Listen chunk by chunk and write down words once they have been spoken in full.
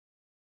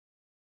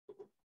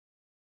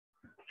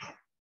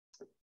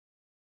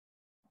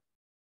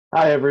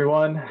Hi,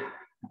 everyone.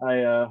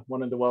 I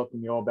wanted to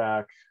welcome you all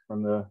back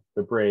from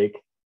the break.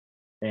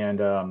 And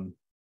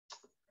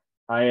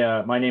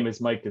my name is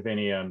Mike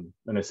Deviney. I'm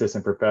an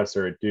assistant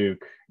professor at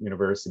Duke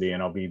University,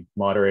 and I'll be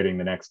moderating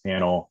the next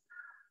panel.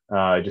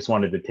 I just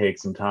wanted to take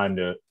some time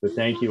to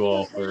thank you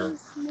all for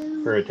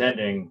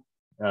attending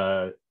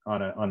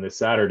on this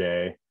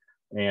Saturday,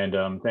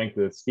 and thank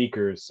the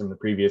speakers from the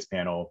previous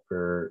panel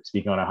for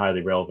speaking on a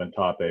highly relevant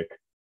topic.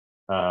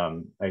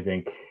 I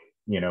think,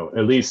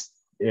 at least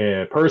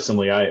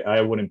personally, I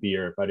wouldn't be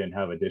here if I didn't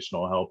have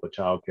additional help with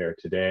childcare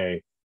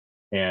today.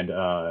 And,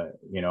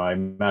 I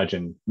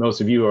imagine most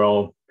of you are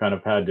all kind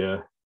of had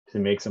to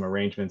make some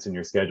arrangements in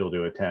your schedule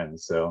to attend.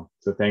 So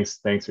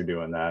thanks for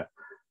doing that.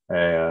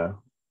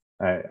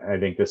 I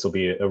think this will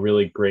be a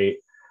really great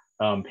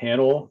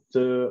panel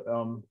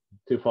to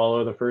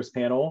follow the first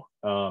panel.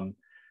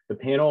 The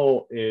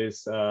panel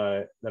is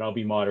that I'll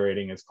be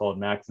moderating is called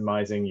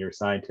Maximizing Your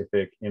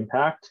Scientific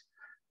Impact.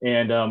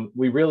 And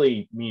we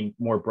really mean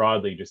more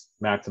broadly, just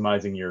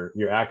maximizing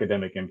your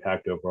academic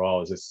impact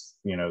overall. Is this,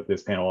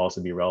 this panel will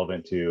also be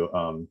relevant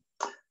to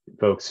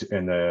folks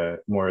in the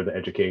more of the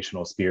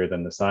educational sphere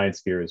than the science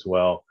sphere as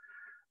well.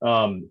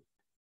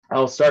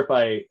 I'll start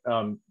by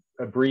a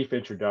brief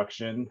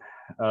introduction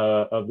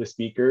of the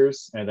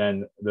speakers, and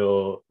then there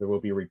will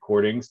be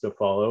recordings to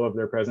follow of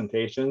their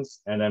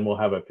presentations, and then we'll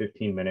have a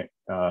 15-minute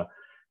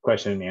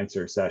question and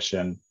answer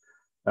session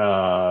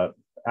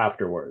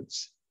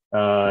afterwards.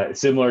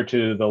 Similar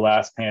to the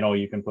last panel,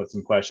 you can put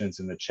some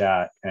questions in the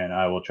chat, and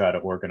I will try to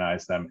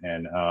organize them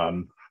and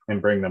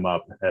bring them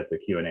up at the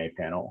Q&A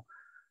panel.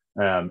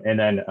 And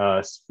then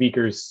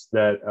speakers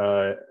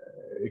that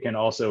can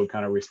also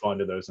kind of respond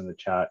to those in the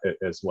chat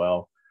as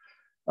well.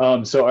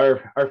 So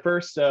our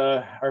first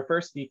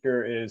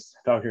speaker is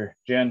Dr.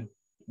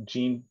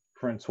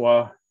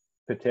 Jean-Francois,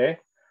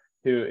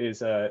 who is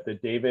the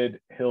David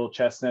Hill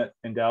Chestnut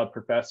Endowed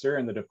Professor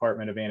in the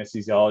Department of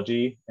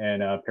Anesthesiology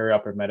and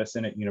Perioperative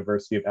Medicine at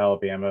University of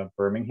Alabama,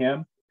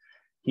 Birmingham.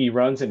 He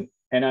runs an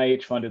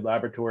NIH-funded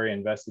laboratory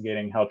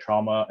investigating how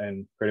trauma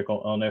and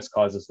critical illness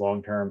causes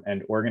long-term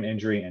end organ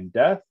injury and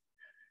death,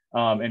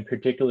 and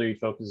particularly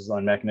focuses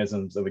on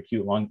mechanisms of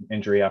acute lung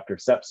injury after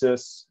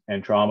sepsis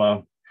and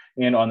trauma,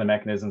 and on the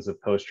mechanisms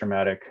of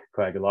post-traumatic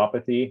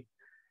coagulopathy.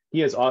 He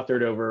has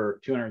authored over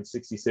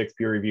 266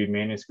 peer-reviewed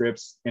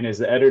manuscripts and is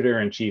the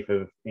editor-in-chief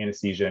of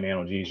Anesthesia and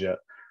Analgesia.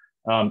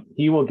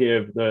 He will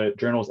give the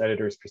journal's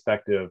editor's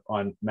perspective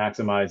on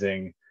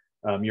maximizing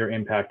your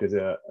impact as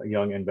a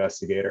young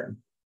investigator.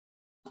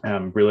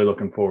 I'm really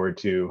looking forward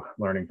to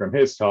learning from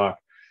his talk.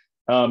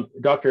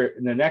 The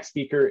next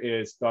speaker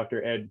is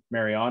Dr. Ed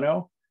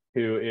Mariano,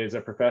 who is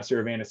a professor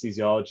of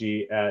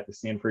anesthesiology at the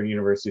Stanford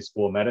University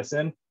School of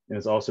Medicine, and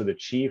is also the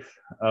chief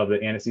of the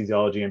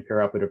Anesthesiology and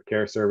Perioperative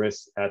Care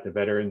Service at the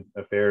Veteran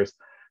Affairs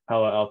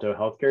Palo Alto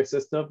Healthcare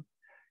System.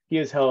 He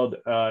has held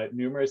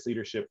numerous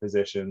leadership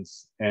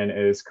positions and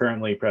is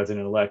currently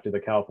president-elect of the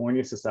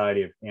California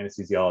Society of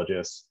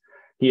Anesthesiologists.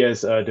 He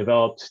has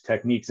developed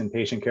techniques in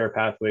patient care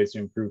pathways to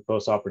improve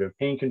postoperative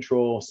pain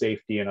control,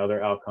 safety, and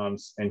other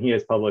outcomes, and he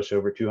has published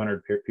over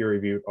 200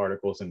 peer-reviewed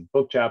articles and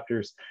book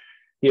chapters.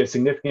 He has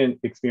significant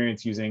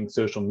experience using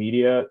social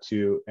media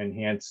to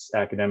enhance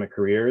academic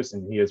careers,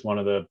 and he is one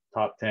of the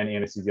top 10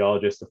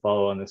 anesthesiologists to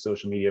follow on the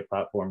social media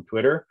platform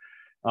Twitter.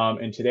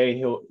 And today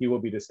he will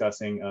be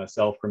discussing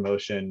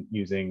self-promotion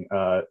using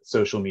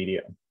social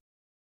media.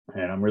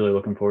 And I'm really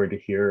looking forward to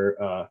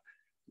hear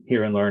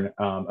and learn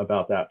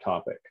about that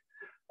topic.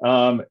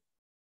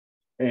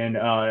 And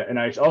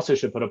I also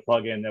should put a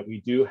plug in that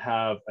we do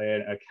have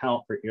an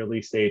account for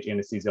early stage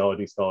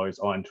anesthesiology scholars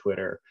on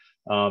Twitter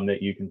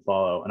that you can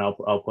follow, and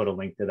I'll put a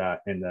link to that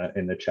in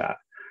the chat.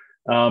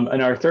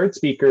 And our third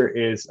speaker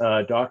is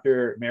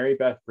Dr. Mary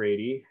Beth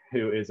Brady,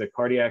 who is a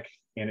cardiac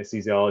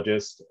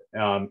anesthesiologist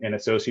and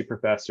associate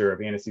professor of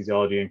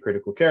anesthesiology and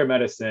critical care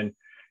medicine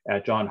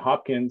at Johns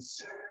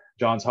Hopkins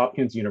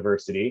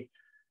University,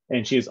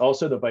 and she is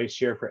also the vice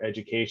chair for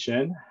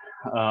education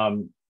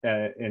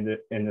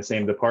in the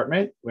same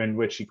department, in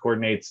which she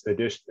coordinates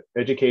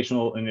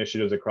educational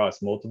initiatives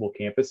across multiple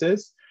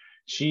campuses.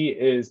 She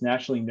is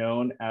nationally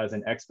known as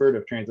an expert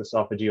of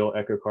transesophageal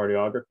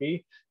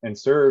echocardiography and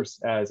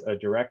serves as a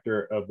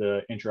director of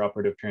the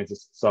intraoperative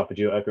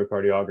transesophageal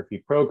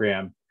echocardiography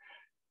program.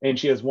 And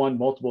she has won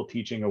multiple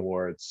teaching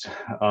awards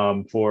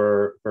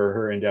for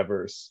her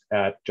endeavors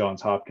at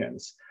Johns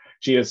Hopkins.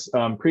 She has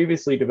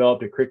previously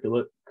developed a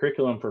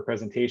curriculum for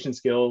presentation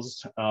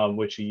skills,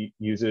 which she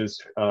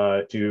uses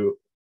to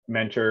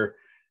mentor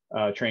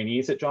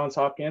trainees at Johns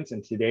Hopkins.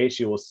 And today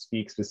she will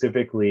speak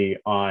specifically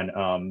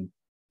on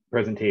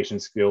presentation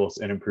skills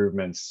and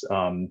improvements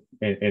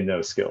in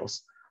those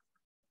skills.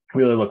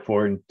 Really look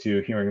forward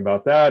to hearing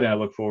about that, and I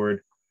look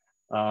forward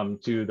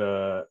to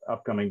the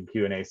upcoming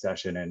Q&A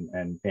session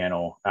and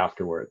panel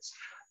afterwards.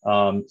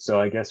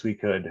 So I guess we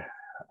could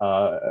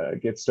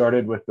get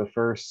started with the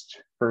first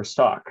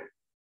talk.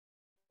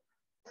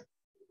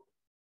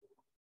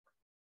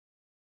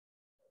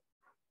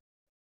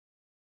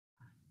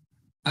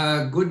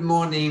 Good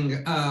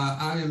morning.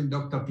 I am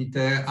Dr.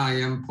 Peter. I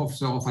am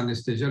professor of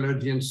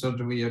anesthesiology and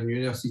surgery at the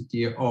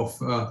University of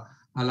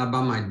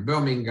Alabama at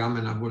Birmingham,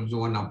 and I've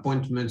also an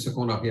appointment,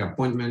 secondary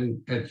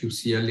appointment at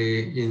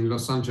UCLA in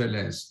Los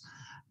Angeles.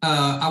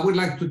 I would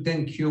like to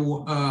thank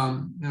you,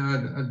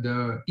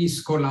 the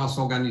eScholars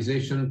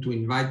organization, to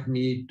invite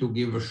me to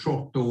give a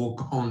short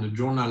talk on the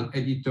journal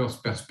editor's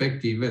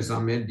perspective as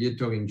I'm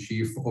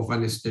editor-in-chief of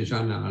Anesthesia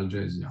and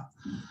Analgesia.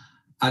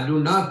 I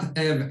do not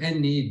have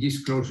any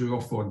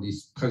disclosure for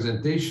this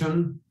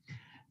presentation.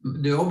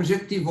 The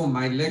objective of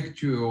my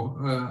lecture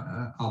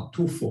are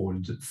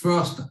twofold.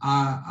 First,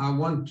 I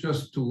want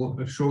just to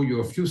show you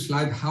a few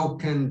slides. How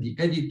can the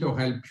editor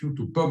help you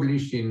to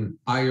publish in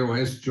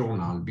iOS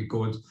journal?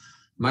 Because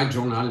my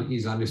journal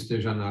is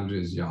Anesthesia and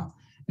Analgesia.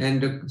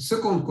 And the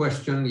second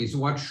question is,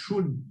 what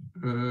should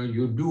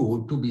you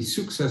do to be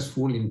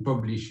successful in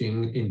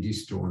publishing in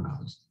these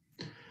journals?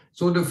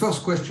 So the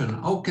first question,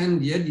 how can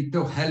the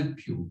editor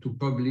help you to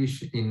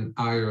publish in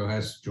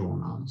iOS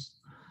journals?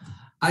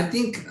 I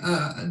think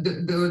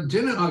the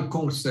general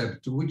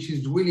concept, which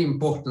is really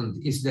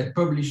important, is that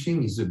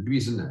publishing is a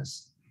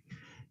business.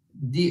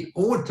 The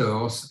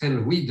authors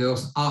and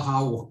readers are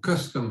our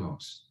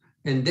customers,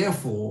 and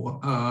therefore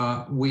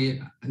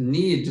we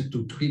need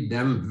to treat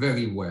them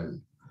very well.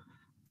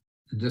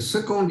 The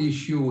second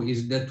issue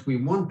is that we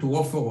want to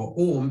offer a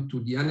home to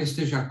the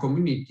anesthesia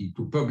community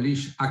to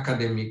publish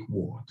academic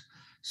work.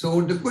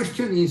 So the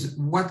question is,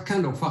 what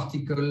kind of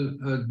article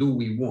do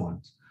we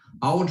want?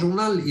 Our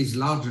journal is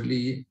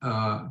largely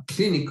a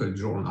clinical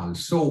journal,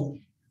 so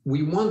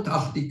we want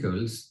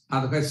articles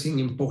addressing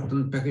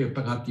important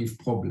perioperative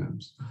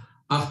problems,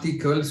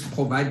 articles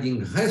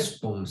providing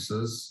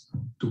responses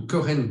to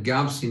current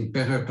gaps in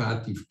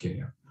perioperative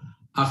care,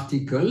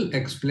 article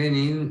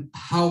explaining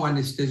how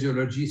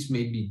anesthesiologists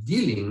may be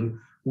dealing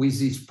with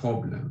this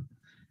problem,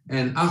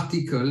 and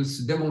articles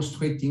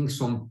demonstrating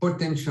some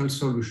potential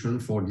solution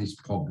for this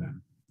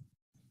problem.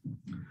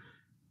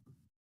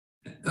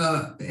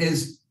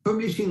 As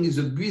publishing is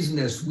a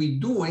business, we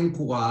do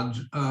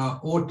encourage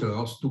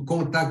authors to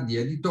contact the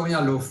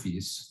editorial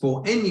office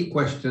for any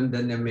question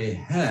that they may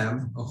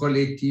have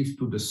relative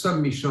to the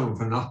submission of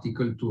an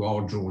article to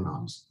our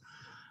journals.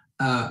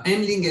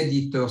 Handling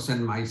editors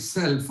and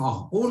myself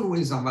are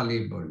always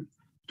available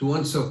to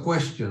answer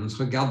questions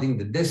regarding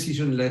the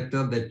decision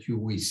letter that you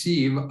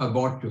receive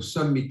about your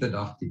submitted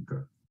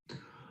article.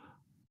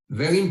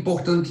 Very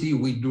importantly,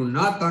 we do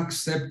not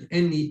accept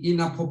any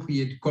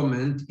inappropriate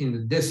comment in the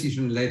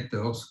decision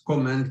letters,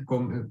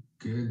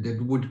 that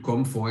would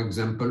come, for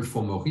example,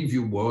 from a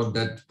reviewer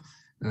that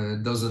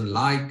doesn't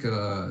like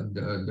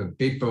the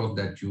paper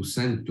that you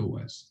send to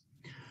us.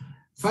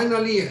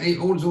 Finally,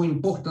 also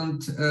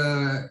important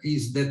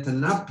is that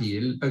an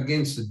appeal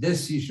against a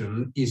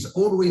decision is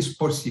always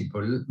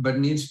possible, but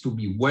needs to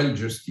be well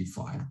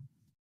justified.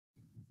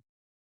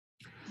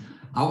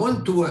 I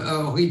want to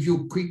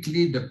review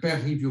quickly the peer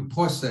review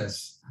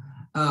process.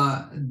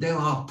 There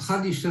are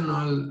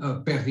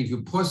traditional peer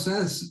review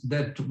process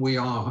that we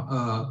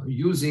are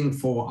using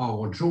for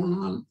our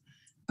journal.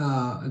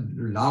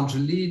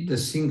 Largely, the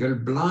single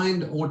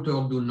blind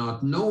author do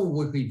not know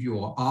what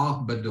reviewers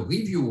are, but the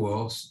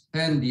reviewers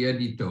and the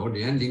editor,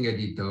 the handling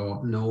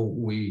editor, know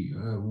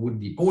who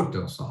the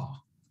authors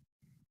are.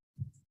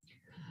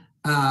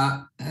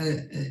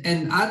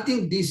 And I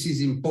think this is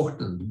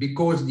important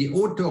because the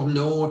author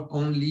knows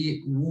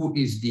only who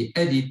is the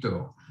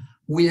editor.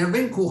 We have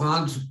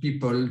encouraged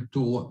people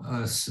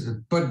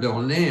to put their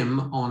name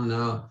on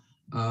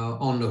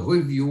a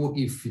review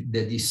if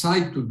they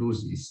decide to do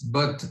this.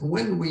 But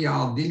when we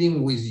are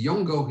dealing with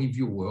younger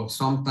reviewers,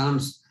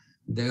 sometimes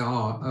they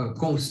are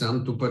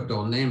concerned to put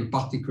their name,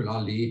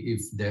 particularly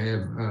if they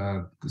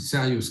have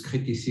serious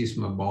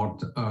criticism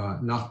about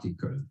an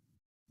article.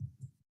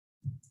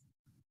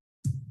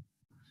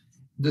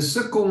 The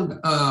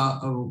second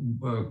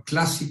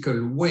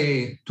classical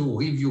way to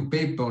review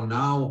paper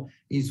now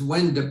is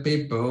when the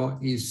paper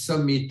is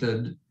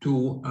submitted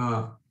to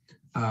a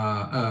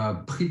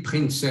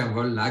preprint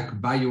server like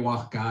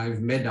bioRxiv,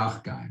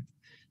 medRxiv.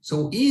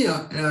 So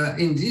here,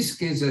 in this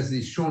case, as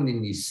is shown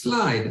in this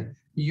slide,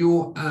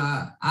 you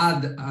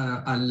add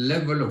a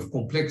level of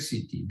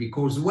complexity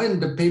because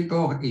when the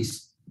paper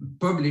is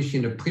published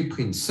in a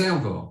preprint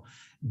server,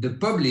 the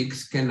public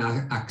can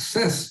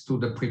access to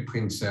the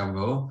preprint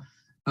server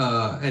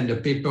and the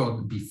paper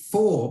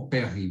before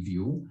peer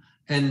review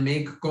and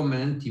make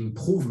comment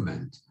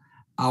improvement.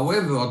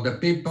 However, the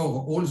paper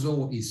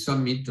also is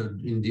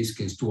submitted, in this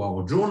case, to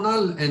our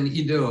journal and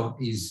either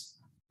is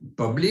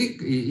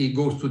public, it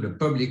goes to the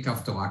public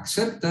after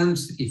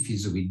acceptance. If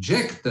it's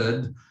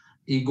rejected,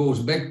 it goes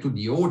back to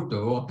the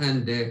author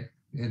and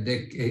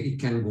it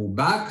can go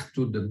back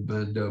to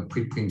the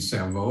preprint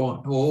server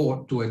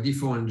or to a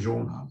different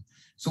journal.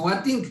 So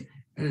I think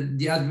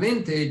The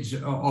advantage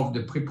of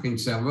the preprint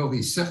server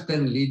is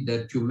certainly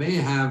that you may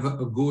have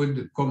a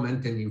good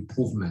comment and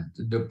improvement.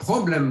 The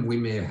problem we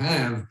may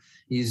have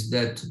is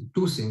that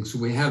two things.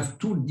 We have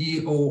two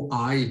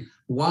DOI,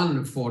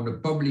 one for the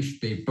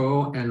published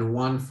paper and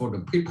one for the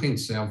preprint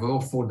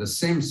server for the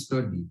same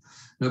study.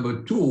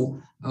 Number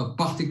two,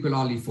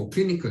 particularly for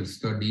clinical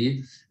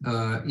study,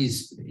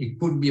 it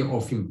could be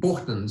of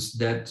importance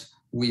that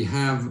we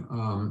have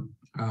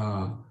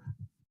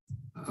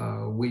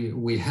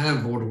we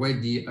have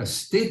already a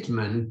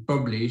statement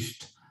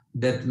published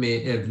that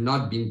may have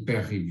not been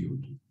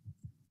peer-reviewed.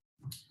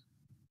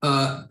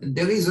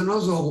 There is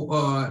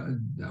another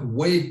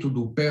way to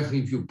do peer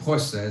review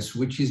process,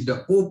 which is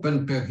the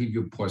open peer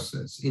review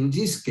process. In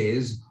this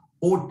case,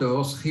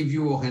 authors,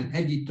 reviewer, and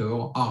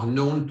editor are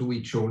known to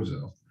each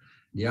other.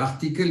 The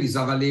article is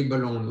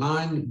available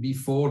online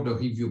before the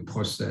review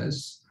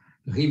process.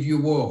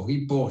 Reviewer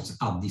reports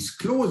are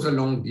disclosed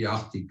along the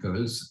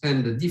articles,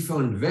 and the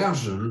different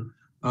versions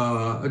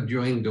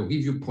during the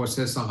review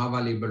process are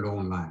available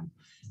online.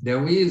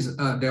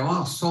 There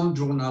are some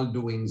journals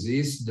doing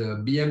this,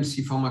 the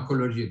BMC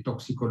Pharmacology and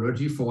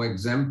Toxicology, for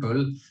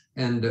example,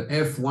 and the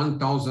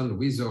F1000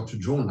 Research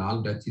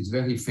Journal that is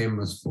very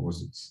famous for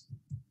this.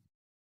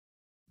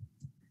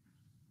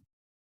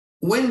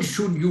 When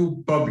should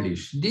you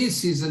publish?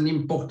 This is an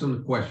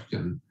important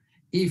question.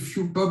 If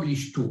you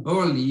publish too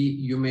early,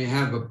 you may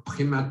have a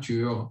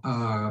premature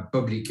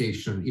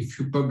publication. If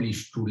you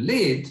publish too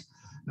late,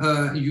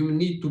 you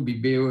need to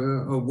be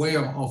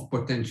aware of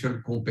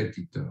potential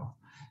competitor.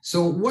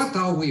 So what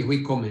are we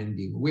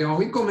recommending? We are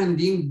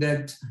recommending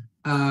that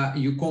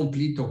you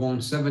complete around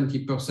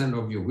 70%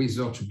 of your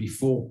research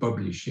before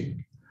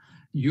publishing.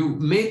 You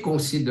may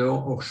consider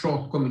a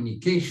short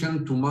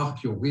communication to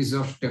mark your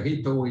research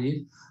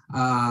territory.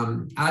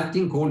 I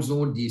think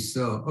also this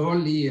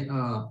early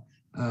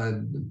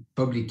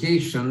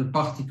publication,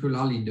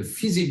 particularly the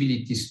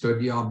feasibility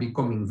study, are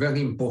becoming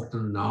very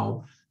important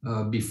now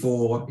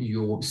before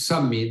you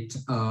submit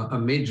a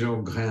major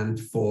grant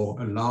for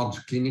a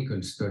large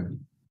clinical study.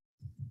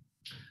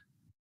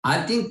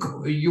 I think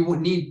you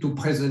need to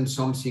present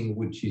something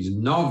which is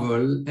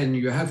novel, and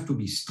you have to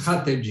be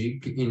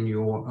strategic in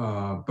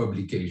your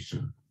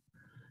publication.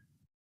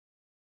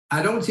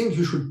 I don't think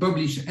you should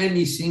publish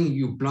anything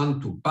you plan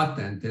to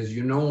patent. As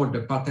you know,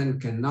 the patent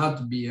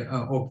cannot be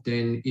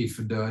obtained if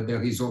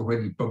there is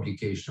already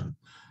publication.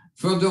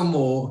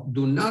 Furthermore,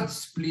 do not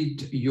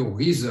split your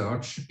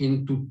research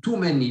into too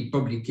many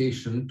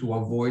publications to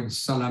avoid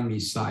salami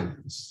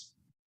silence.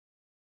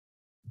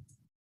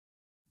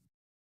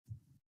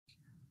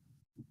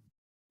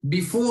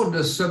 Before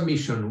the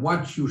submission,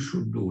 what you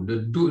should do,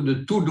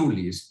 the to-do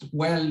list.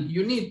 Well,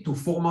 you need to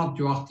format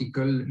your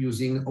article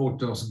using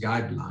author's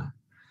guideline.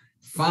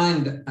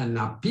 Find an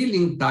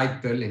appealing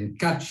title and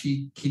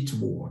catchy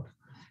keyword,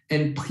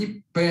 and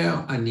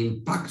prepare an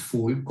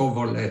impactful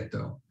cover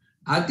letter.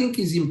 I think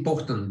is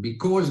important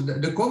because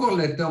the cover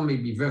letter may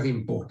be very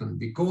important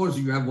because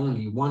you have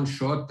only one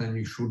shot and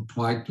you should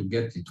try to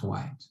get it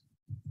right.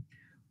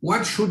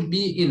 What should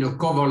be in a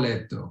cover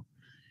letter?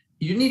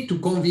 You need to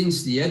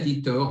convince the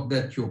editor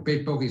that your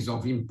paper is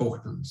of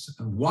importance.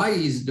 Why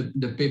is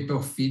the paper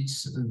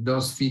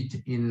does fit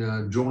in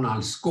a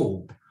journal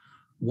scope?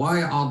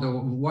 Why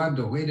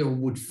the reader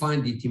would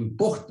find it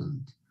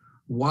important?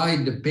 Why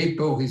the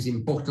paper is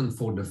important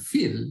for the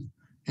field?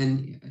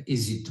 And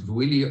is it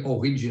really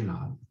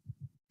original?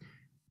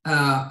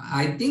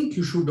 I think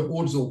you should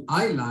also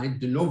highlight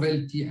the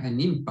novelty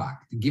and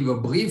impact, give a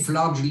brief,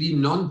 largely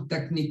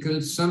non-technical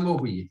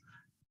summary,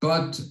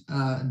 but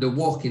the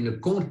work in the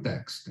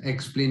context,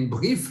 explain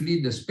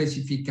briefly the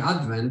specific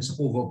advance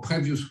over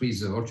previous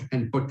research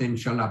and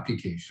potential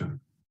application.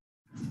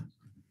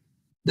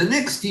 The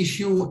next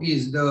issue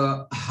is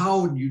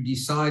how you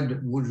decide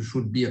who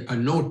should be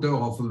an author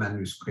of a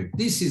manuscript.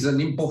 This is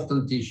an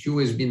important issue,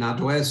 has been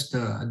addressed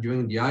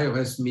during the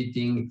IRS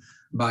meeting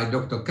by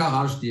Dr.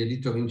 Karash, the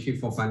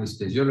editor-in-chief of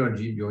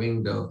anesthesiology,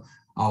 during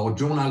our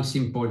journal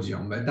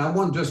symposium. But I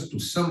want just to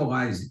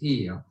summarize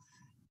here.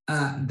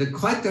 The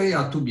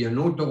criteria to be an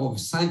author of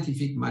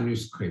scientific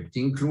manuscript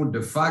include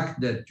the fact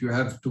that you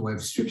have to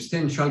have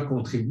substantial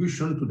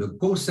contribution to the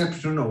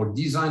conception or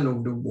design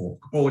of the work,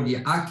 or the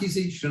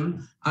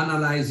acquisition,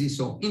 analysis,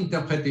 or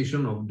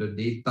interpretation of the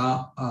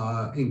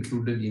data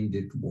included in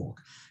that work.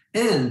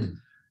 And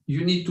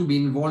you need to be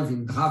involved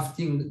in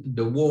drafting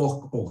the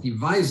work or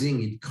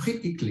revising it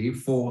critically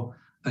for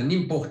an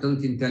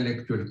important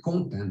intellectual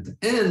content.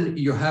 And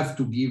you have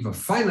to give a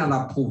final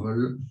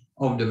approval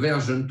of the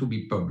version to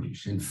be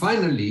published. And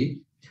finally,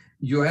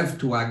 you have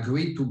to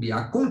agree to be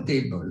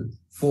accountable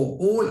for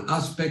all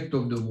aspects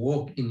of the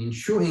work in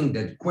ensuring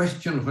that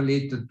questions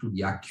related to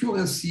the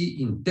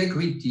accuracy,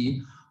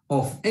 integrity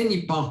of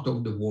any part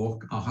of the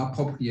work are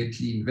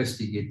appropriately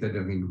investigated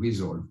and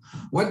resolved.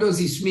 What does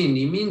this mean?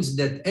 It means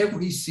that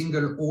every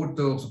single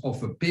author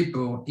of a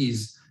paper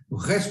is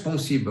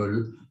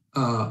responsible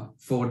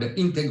for the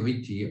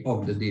integrity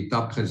of the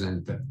data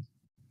presented.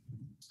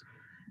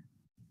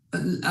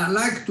 I'd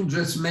like to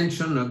just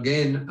mention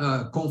again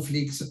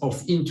conflicts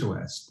of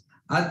interest.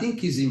 I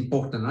think is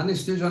important.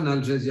 Anesthesia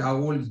analgesia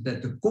holds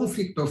that the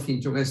conflict of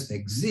interest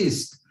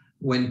exists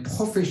when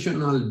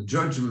professional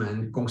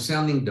judgment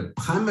concerning the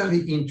primary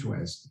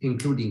interest,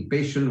 including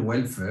patient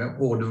welfare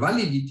or the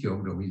validity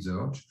of the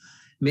research,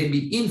 may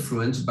be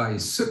influenced by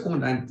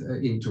second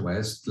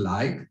interest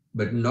like,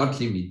 but not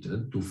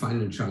limited to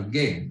financial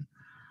gain.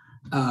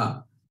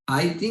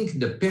 I think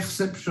the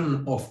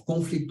perception of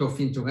conflict of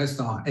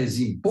interest are as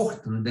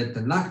important as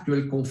an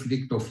actual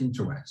conflict of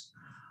interest.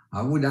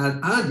 I would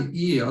add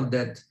here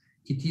that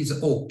it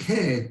is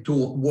okay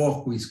to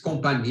work with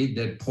companies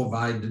that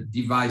provide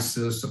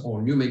devices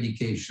or new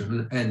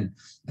medication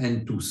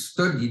and to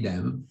study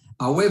them.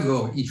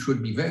 However, it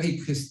should be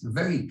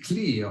very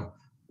clear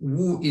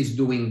who is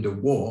doing the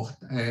work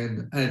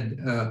and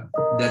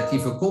that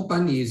if a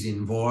company is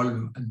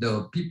involved,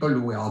 the people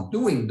who are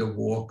doing the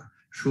work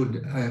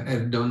should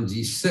have done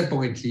this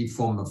separately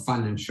from a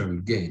financial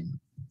gain.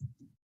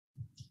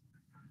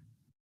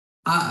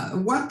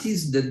 What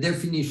is the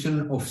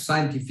definition of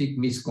scientific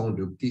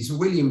misconduct? It's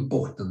really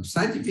important.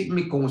 Scientific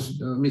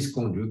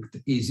misconduct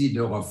is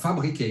either a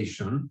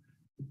fabrication,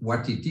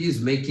 what it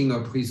is, making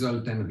up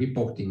results and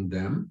reporting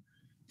them,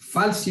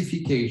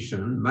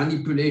 falsification,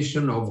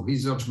 manipulation of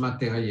research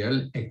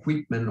material,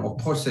 equipment, or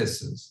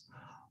processes,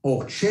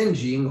 or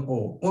changing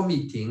or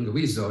omitting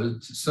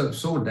results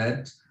so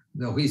that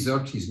the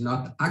research is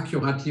not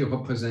accurately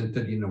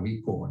represented in a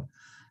record.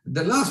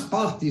 The last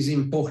part is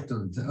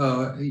important.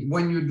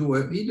 When you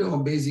do either a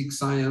basic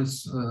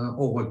science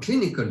or a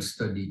clinical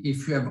study,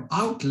 if you have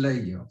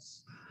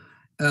outliers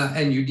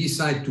and you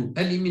decide to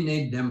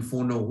eliminate them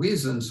for no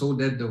reason so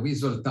that the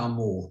results are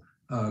more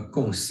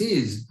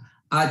concise,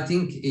 I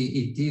think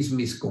it is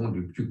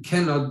misconduct. You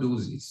cannot do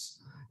this.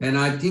 And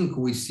I think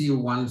we see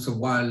once in a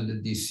while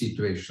this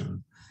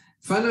situation.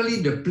 Finally,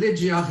 the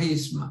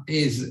plagiarism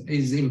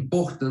is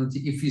important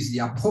if it's the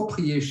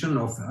appropriation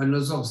of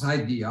another's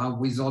idea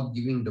without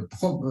giving the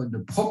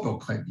proper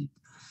credit.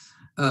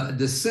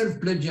 The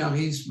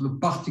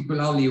self-plagiarism,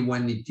 particularly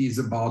when it is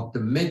about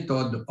the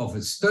method of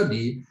a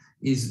study,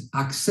 is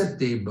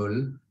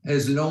acceptable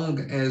as long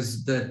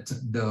as that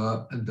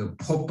the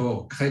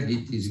proper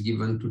credit is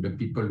given to the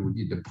people who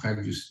did the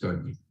previous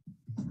study.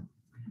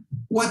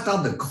 What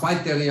are the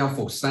criteria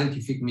for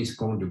scientific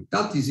misconduct?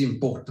 That is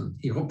important.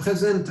 It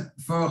represents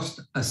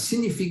first a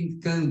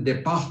significant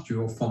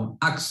departure from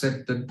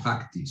accepted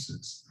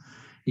practices.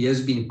 It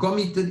has been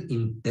committed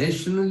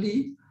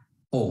intentionally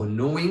or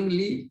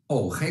knowingly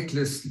or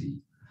recklessly.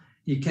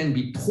 It can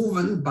be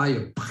proven by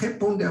a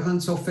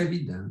preponderance of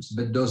evidence,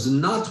 but does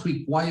not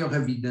require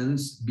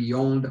evidence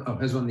beyond a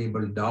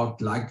reasonable doubt,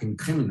 like in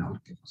criminal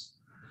cases.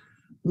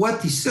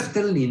 What is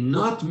certainly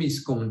not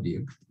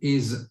misconduct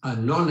is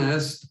an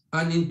honest,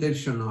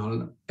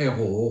 unintentional error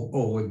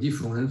or a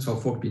difference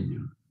of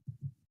opinion.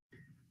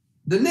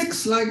 The next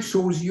slide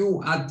shows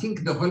you, I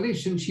think, the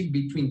relationship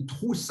between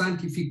true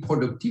scientific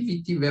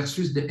productivity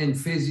versus the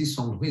emphasis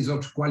on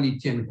research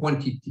quality and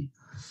quantity.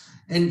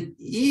 And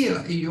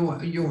here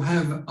you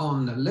have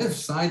on the left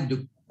side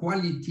the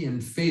quality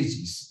and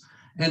phases.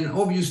 And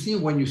obviously,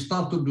 when you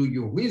start to do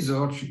your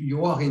research,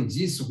 you are in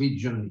this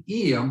region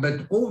here,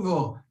 but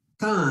over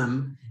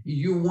time,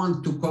 you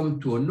want to come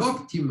to an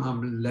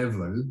optimum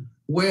level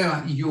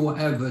where you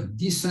have a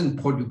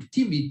decent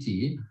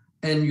productivity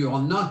and you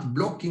are not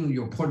blocking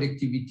your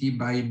productivity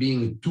by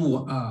being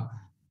too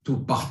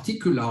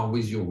particular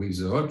with your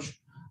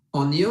research.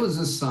 On the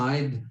other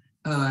side,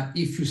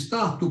 if you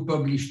start to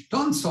publish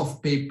tons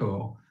of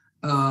paper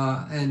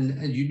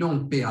and you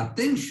don't pay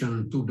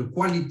attention to the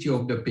quality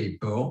of the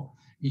paper,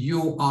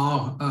 you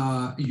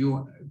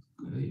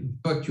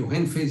put your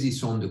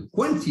emphasis on the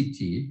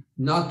quantity,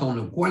 not on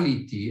the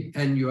quality,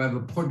 and you have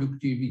a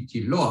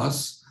productivity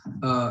loss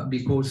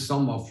because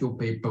some of your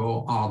paper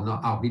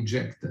are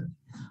rejected.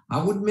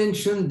 I would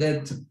mention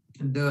that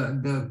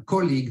the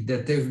colleagues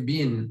that have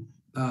been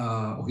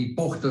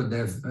reported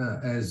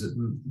as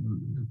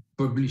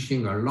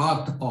publishing a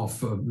lot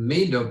of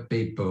made-up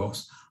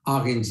papers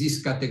are in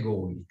this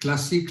category.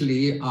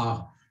 Classically,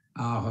 are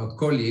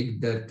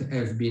colleagues that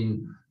have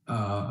been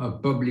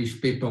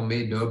published paper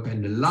made up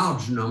and a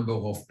large number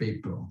of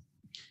paper.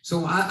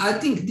 So I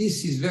think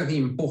this is very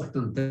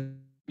important. That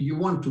you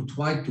want to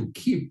try to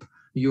keep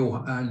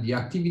your the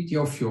activity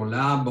of your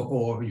lab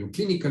or your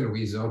clinical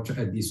research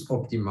at this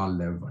optimal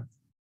level.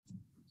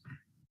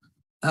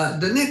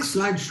 The next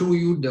slide shows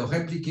you the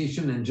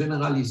replication and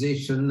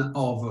generalization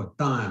over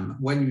time.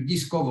 When you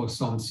discover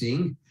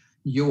something,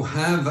 you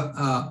have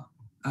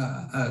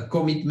a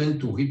commitment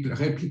to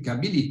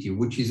replicability,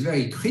 which is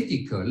very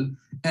critical,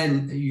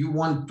 and you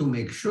want to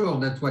make sure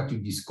that what you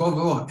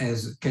discover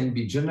can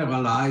be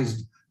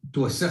generalized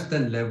to a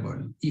certain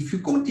level. If you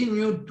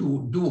continue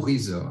to do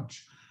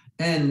research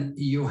and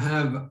you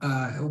have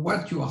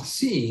what you are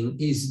seeing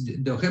is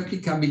the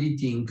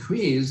replicability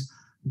increase,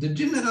 the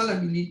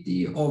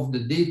generalizability of the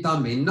data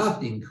may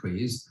not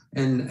increase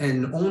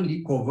and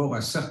only cover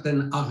a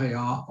certain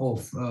area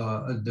of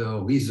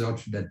the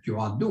research that you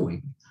are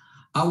doing.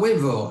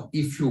 However,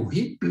 if you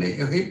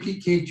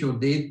replicate your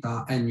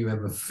data and you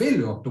have a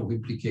failure to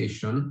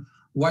replication,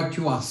 what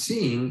you are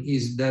seeing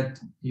is that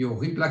your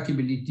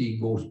replicability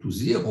goes to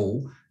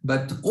 0,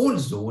 but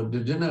also the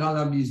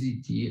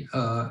generalizability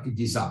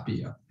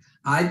disappears.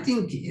 I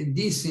think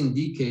this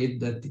indicates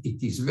that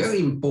it is very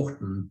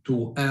important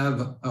to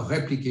have a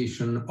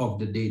replication of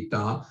the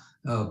data,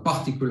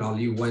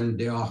 particularly when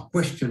they are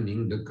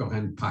questioning the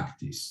current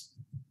practice.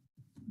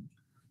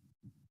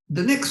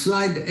 The next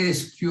slide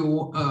asks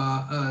you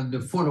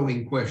the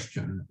following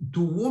question.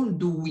 To whom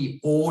do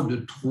we owe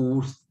the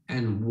truth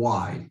and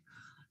why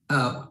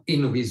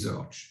in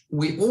research?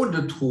 We owe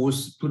the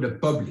truth to the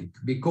public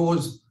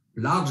because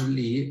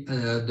largely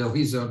the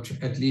research,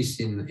 at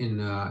least in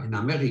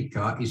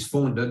America, is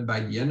funded by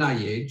the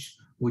NIH,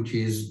 which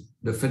is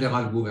the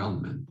federal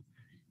government.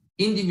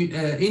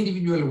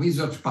 Individual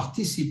research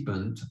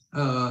participants,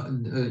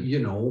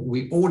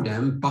 we owe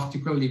them,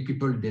 particularly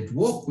people that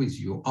work with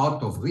you,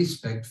 out of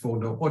respect for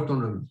their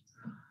autonomy.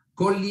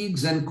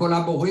 Colleagues and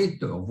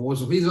collaborators,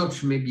 whose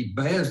research may be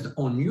based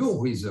on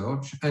your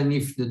research, and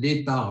if the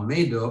data are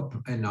made up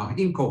and are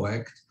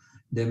incorrect,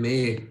 they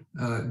may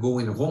go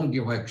in the wrong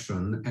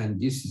direction, and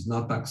this is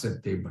not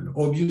acceptable.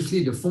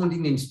 Obviously, the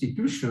funding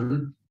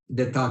institutions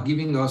that are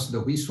giving us the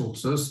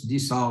resources,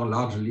 these are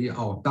largely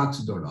our tax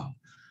dollars.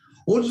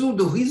 Also,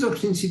 the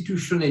research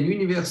institution and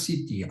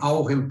university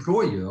are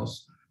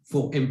employers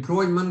for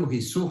employment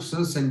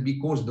resources and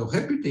because the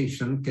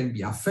reputation can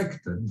be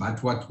affected by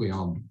what we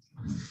are doing.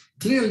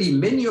 Clearly,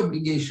 many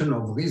obligation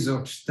of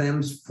research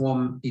stems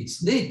from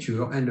its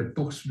nature and the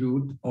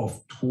pursuit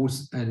of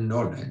truth and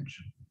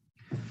knowledge.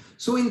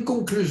 So in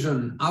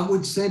conclusion, I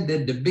would say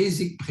that the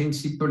basic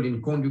principle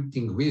in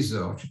conducting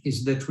research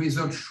is that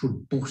research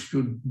should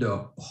pursue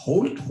the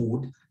whole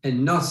truth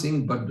and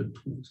nothing but the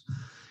truth.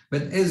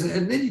 But as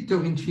an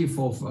editor-in-chief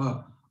of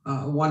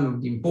one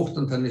of the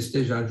important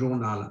anesthesia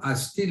journals, I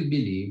still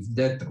believe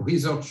that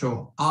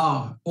researchers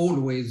are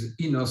always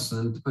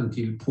innocent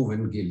until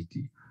proven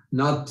guilty,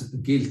 not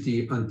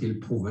guilty until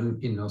proven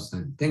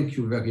innocent. Thank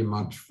you very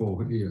much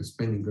for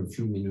spending a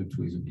few minutes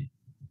with me.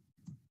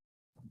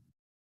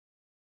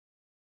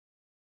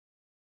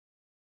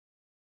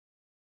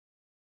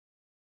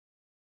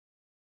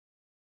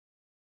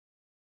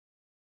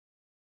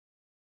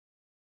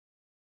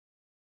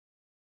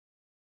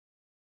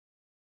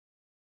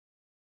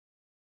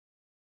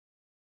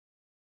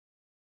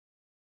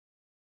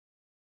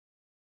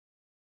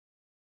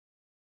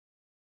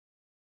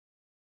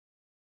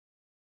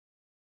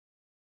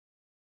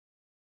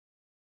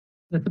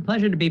 It's a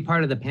pleasure to be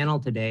part of the panel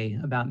today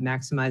about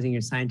maximizing your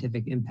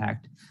scientific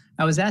impact.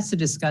 I was asked to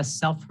discuss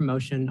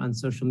self-promotion on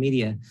social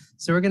media,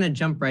 so we're going to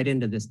jump right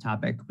into this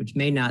topic, which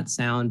may not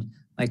sound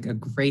like a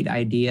great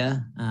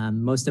idea.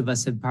 Most of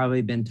us have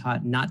probably been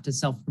taught not to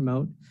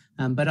self-promote,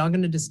 but I'm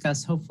going to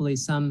discuss hopefully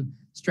some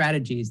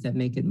strategies that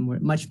make it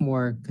much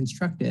more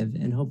constructive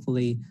and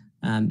hopefully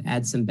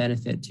add some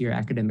benefit to your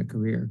academic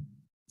career.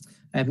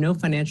 I have no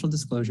financial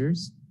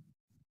disclosures.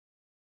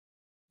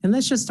 And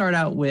let's just start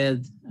out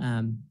with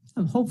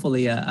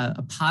hopefully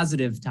a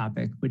positive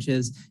topic, which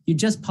is you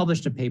just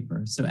published a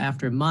paper. So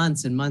after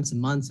months and months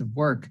and months of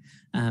work,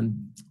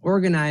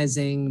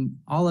 organizing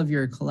all of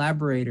your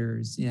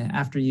collaborators,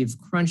 after you've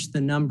crunched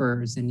the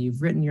numbers and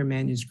you've written your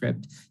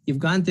manuscript, you've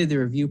gone through the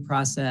review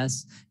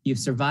process, you've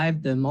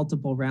survived the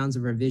multiple rounds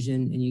of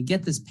revision, and you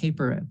get this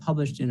paper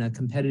published in a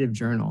competitive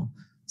journal.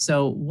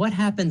 So what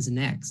happens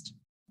next?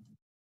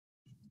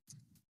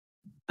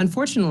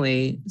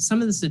 Unfortunately,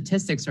 some of the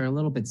statistics are a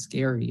little bit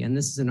scary, and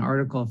this is an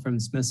article from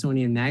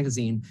Smithsonian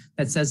Magazine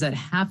that says that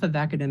half of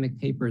academic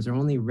papers are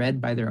only read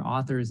by their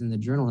authors and the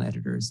journal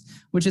editors,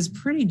 which is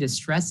pretty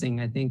distressing,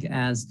 I think,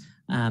 as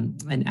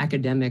an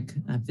academic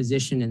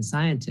physician and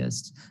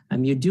scientist.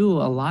 You do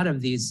a lot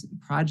of these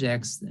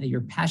projects,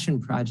 your passion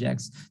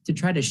projects, to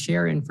try to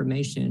share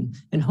information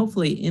and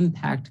hopefully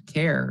impact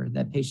care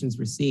that patients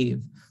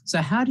receive.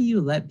 So how do you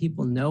let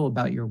people know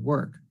about your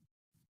work?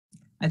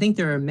 I think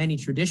there are many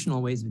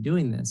traditional ways of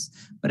doing this,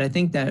 but I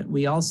think that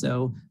we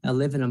also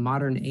live in a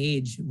modern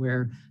age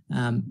where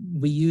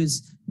we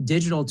use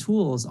digital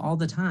tools all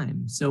the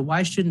time. So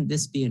why shouldn't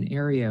this be an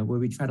area where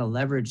we try to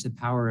leverage the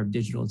power of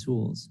digital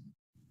tools?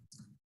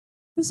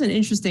 This is an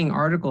interesting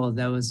article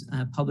that was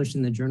published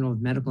in the Journal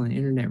of Medical and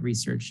Internet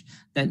Research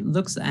that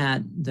looks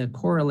at the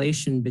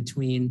correlation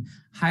between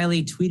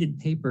highly tweeted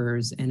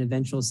papers and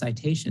eventual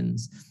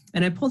citations.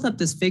 And I pulled up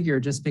this figure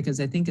just because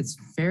I think it's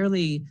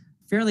fairly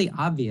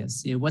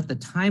obvious, what the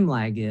time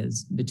lag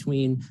is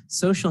between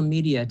social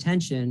media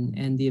attention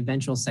and the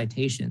eventual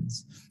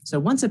citations. So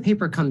once a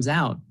paper comes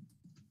out,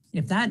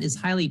 if that is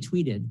highly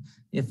tweeted,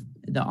 if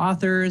the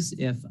authors,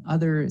 if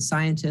other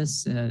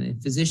scientists,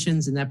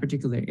 physicians in that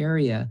particular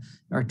area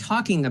are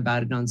talking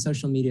about it on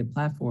social media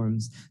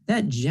platforms,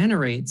 that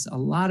generates a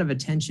lot of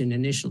attention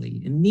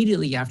initially,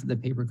 immediately after the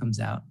paper comes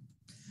out.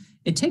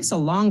 it takes a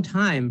long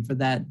time for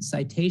that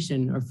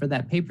citation or for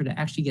that paper to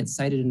actually get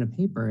cited in a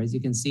paper. As you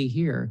can see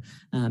here,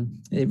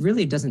 it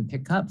really doesn't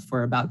pick up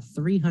for about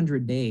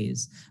 300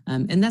 days.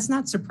 And that's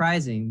not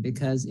surprising,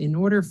 because in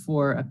order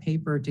for a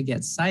paper to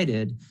get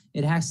cited,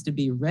 it has to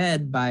be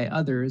read by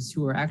others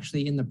who are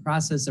actually in the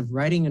process of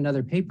writing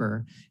another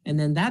paper. And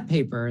then that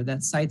paper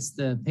that cites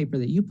the paper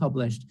that you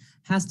published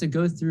has to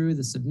go through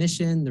the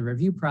submission, the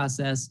review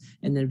process,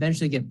 and then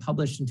eventually get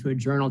published into a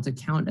journal to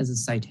count as a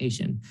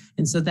citation.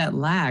 And so that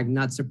lag,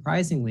 not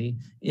surprisingly,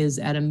 is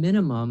at a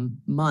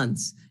minimum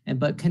months,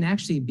 but can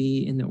actually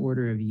be in the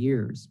order of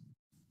years.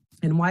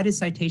 And why do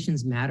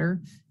citations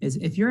matter? Is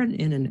if you're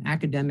in an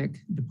academic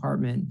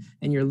department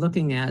and you're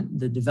looking at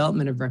the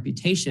development of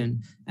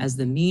reputation as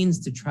the means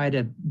to try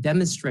to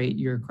demonstrate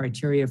your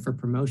criteria for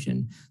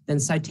promotion,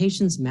 then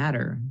citations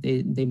matter.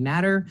 They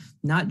matter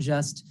not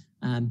just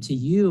to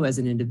you as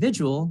an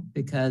individual,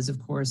 because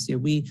of course,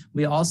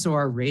 we also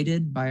are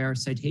rated by our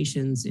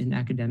citations in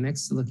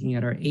academics, looking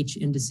at our H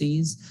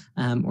indices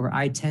or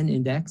I-10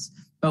 index,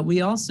 but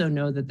we also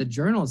know that the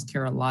journals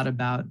care a lot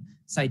about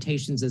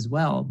citations as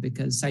well,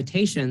 because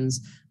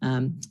citations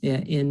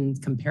in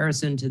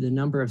comparison to the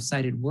number of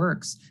cited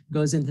works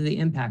goes into the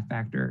impact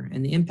factor,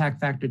 and the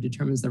impact factor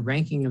determines the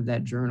ranking of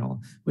that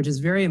journal, which is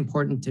very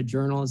important to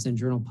journals and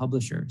journal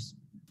publishers.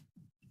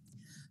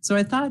 So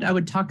I thought I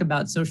would talk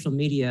about social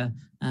media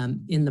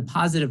in the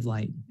positive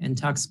light and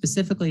talk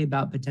specifically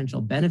about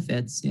potential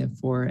benefits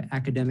for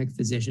academic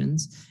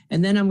physicians.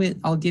 And then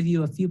I'll give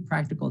you a few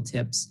practical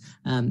tips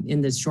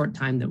in this short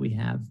time that we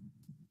have.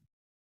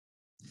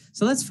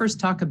 So let's first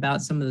talk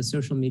about some of the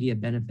social media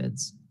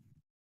benefits.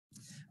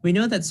 We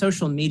know that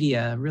social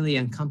media really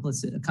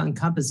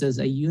encompasses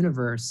a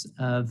universe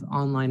of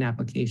online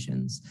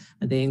applications.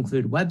 They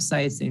include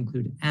websites, they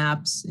include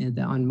apps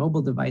on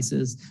mobile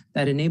devices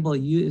that enable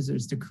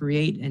users to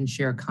create and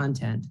share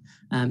content.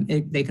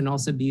 They can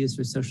also be used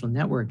for social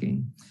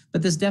networking.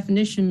 But this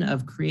definition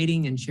of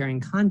creating and sharing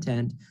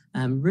content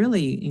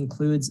really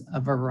includes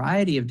a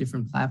variety of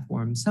different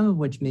platforms, some of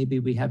which maybe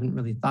we haven't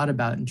really thought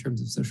about in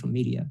terms of social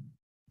media.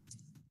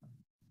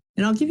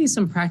 And I'll give you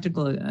some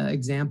practical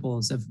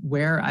examples of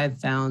where I've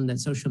found that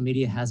social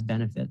media has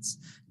benefits.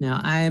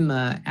 Now, I'm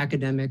an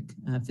academic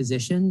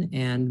physician,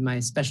 and my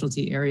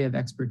specialty area of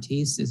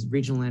expertise is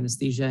regional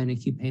anesthesia and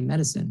acute pain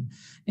medicine.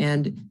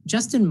 And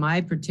just in my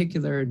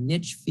particular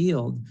niche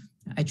field,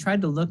 I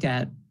tried to look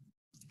at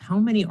how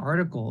many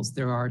articles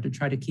there are to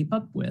try to keep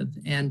up with.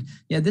 And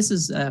yeah, this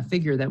is a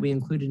figure that we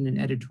included in an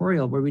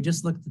editorial where we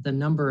just looked at the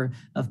number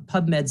of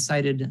PubMed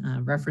cited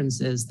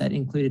references that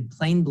included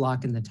plain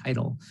block in the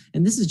title.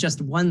 And this is just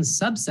one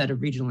subset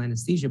of regional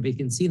anesthesia, but you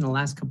can see in the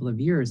last couple of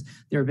years,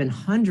 there have been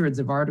hundreds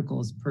of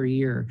articles per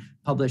year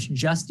published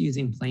just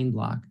using plain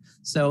block.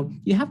 So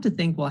you have to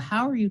think, well,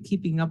 how are you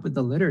keeping up with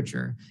the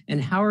literature?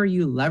 And how are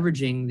you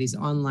leveraging these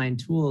online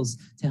tools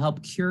to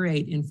help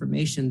curate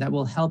information that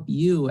will help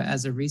you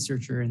as a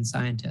researcher and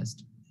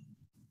scientist?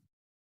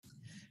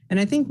 And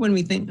I think when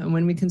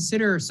we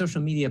consider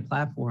social media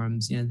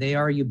platforms, they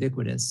are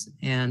ubiquitous,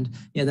 and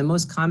the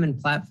most common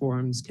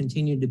platforms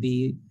continue to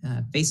be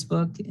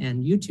Facebook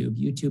and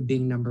YouTube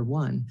being number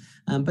one.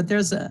 But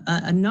there's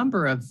a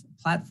number of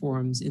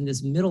platforms in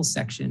this middle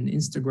section,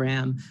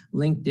 Instagram,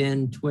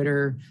 LinkedIn,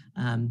 Twitter,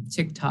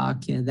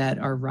 TikTok, that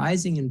are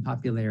rising in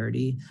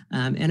popularity,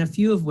 and a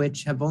few of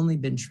which have only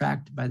been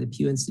tracked by the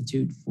Pew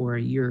Institute for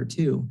a year or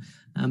two.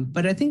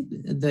 But I think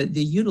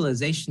the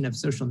utilization of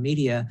social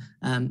media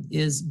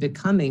is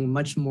becoming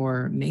much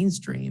more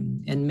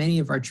mainstream, and many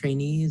of our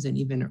trainees and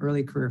even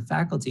early career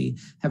faculty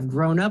have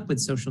grown up with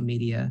social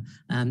media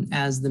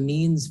as the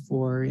means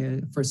for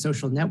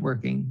social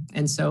networking.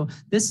 And so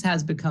this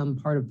has become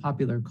part of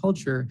popular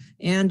culture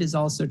and is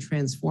also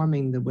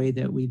transforming the way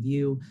that we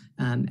view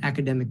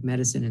academic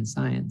medicine and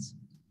science.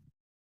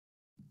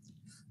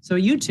 So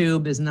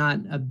YouTube is not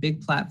a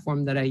big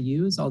platform that I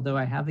use, although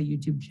I have a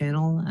YouTube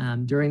channel.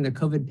 During the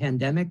COVID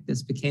pandemic,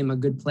 this became a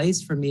good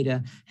place for me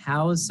to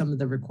house some of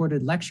the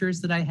recorded lectures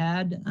that I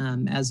had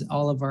as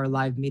all of our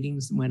live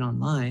meetings went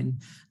online.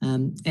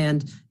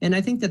 And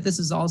I think that this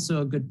is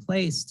also a good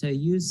place to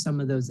use some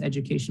of those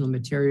educational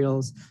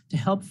materials to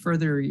help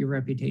further your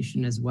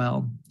reputation as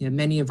well.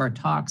 Many of our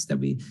talks that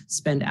we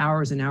spend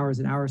hours and hours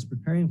and hours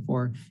preparing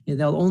for,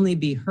 they'll only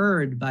be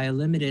heard by a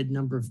limited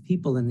number of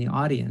people in the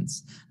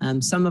audience.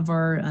 Some of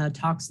our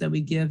talks that we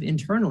give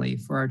internally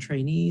for our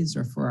trainees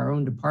or for our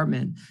own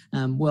department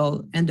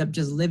will end up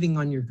just living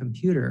on your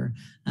computer,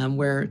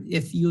 where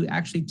if you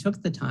actually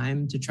took the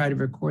time to try to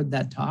record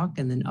that talk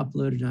and then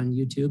upload it on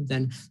YouTube,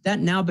 then that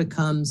now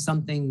becomes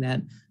something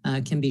that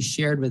can be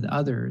shared with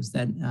others,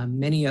 that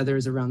many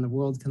others around the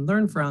world can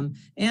learn from,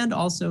 and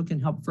also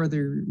can help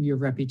further your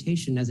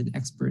reputation as an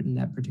expert in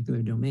that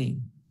particular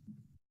domain.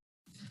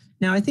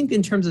 Now, I think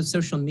in terms of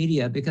social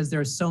media, because there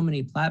are so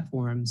many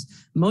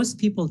platforms, most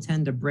people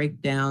tend to break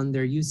down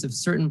their use of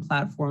certain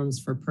platforms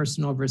for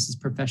personal versus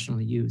professional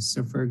use.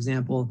 So for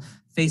example,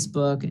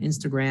 Facebook,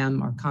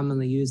 Instagram are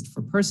commonly used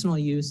for personal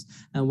use,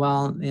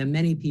 while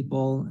many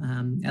people,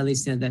 at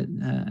least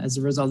that as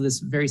a result of this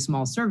very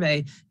small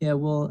survey,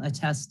 will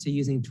attest to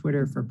using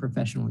Twitter for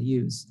professional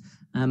use.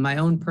 My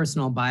own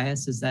personal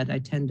bias is that I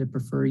tend to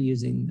prefer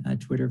using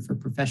Twitter for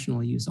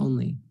professional use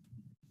only.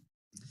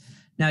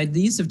 Now,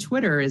 the use of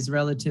Twitter is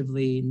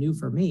relatively new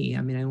for me.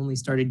 I mean, I only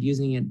started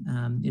using it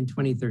in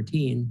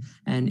 2013,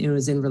 and it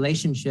was in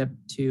relationship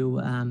to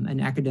an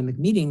academic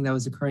meeting that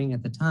was occurring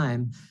at the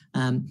time.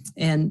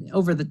 And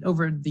over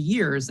the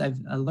years, I've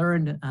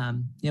learned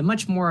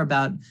much more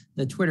about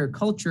the Twitter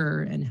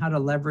culture and how to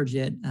leverage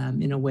it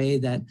in a way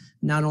that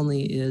not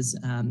only is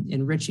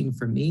enriching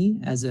for me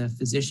as a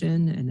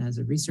physician and as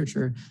a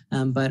researcher,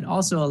 but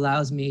also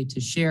allows me to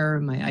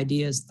share my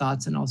ideas,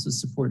 thoughts, and also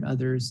support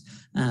others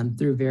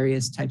through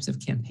various types of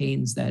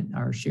campaigns that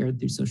are shared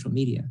through social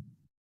media.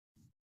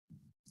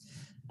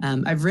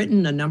 I've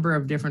written a number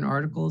of different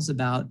articles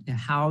about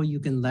how you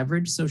can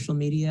leverage social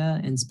media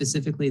and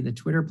specifically the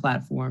Twitter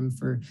platform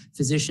for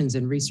physicians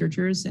and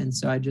researchers. And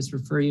so I just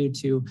refer you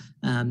to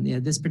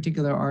this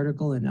particular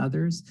article and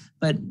others.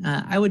 But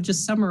I would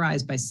just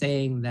summarize by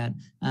saying that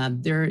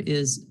there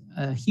is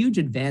a huge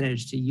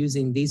advantage to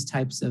using these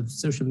types of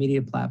social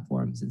media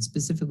platforms, and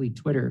specifically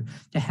Twitter,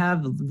 to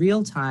have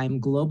real-time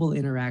global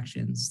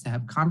interactions, to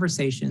have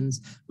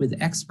conversations with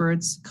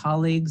experts,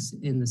 colleagues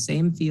in the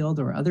same field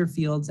or other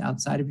fields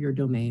outside of your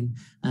domain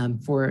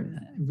for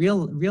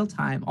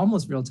real-time,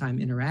 almost real-time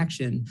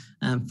interaction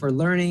for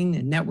learning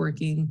and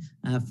networking,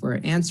 for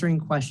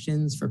answering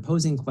questions, for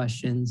posing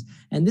questions.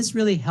 And this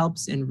really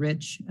helps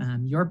enrich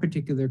your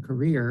particular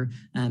career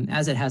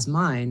as it has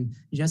mine,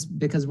 just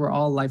because we're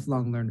all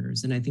lifelong learners.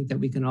 And I think that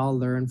we can all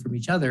learn from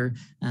each other,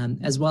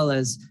 as well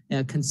as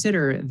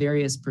consider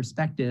various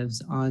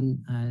perspectives on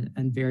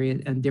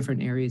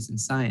different areas in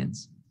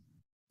science.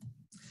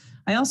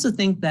 I also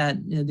think that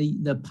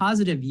the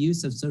positive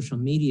use of social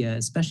media,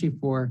 especially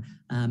for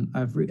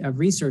a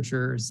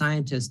researcher or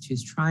scientist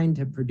who's trying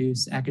to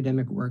produce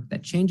academic work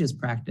that changes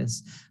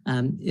practice,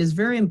 is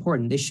very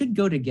important. They should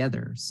go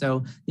together.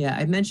 So yeah,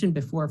 I mentioned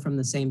before from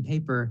the same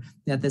paper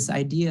that this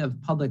idea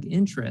of public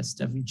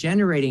interest, of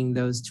generating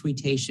those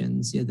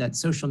tweetations, that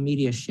social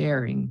media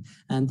sharing,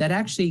 that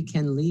actually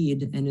can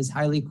lead and is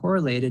highly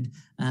correlated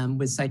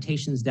with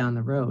citations down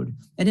the road.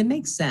 And it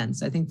makes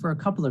sense, I think, for a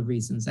couple of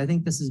reasons. I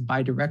think this is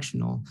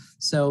bidirectional.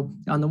 So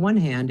on the one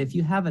hand, if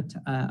you have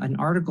an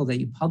article that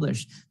you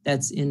publish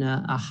that's in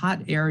a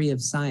hot area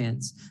of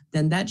science,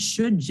 then that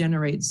should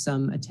generate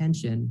some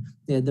attention.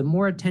 The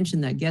more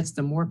attention that gets,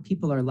 the more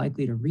people are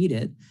likely to read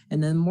it,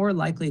 and then more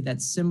likely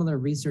that similar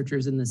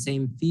researchers in the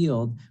same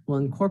field will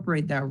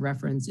incorporate that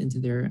reference into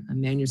their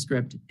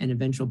manuscript and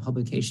eventual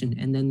publication,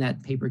 and then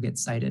that paper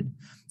gets cited.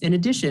 In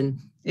addition,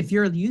 if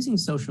you're using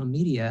social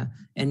media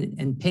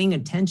and paying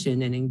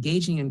attention and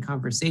engaging in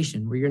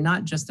conversation, where you're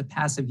not just a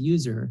passive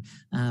user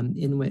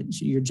in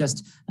which you're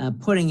just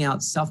putting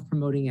out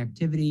self-promoting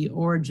activity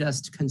or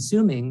just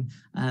consuming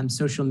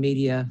social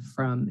media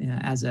from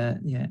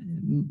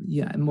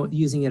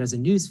using it as a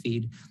news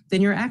feed,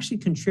 then you're actually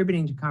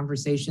contributing to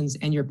conversations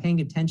and you're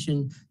paying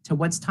attention to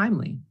what's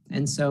timely.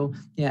 And so,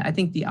 yeah, I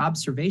think the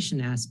observation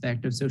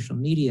aspect of social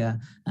media,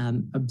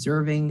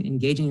 observing,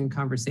 engaging in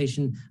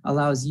conversation,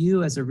 allows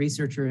you as a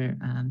researcher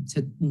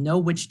to know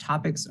which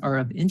topics are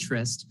of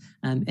interest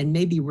and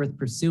may be worth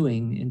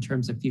pursuing in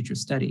terms of future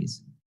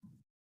studies.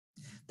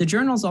 The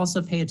journals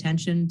also pay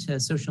attention to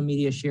social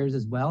media shares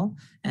as well,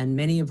 and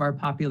many of our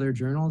popular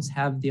journals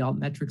have the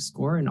Altmetric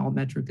score, and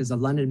Altmetric is a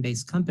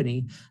London-based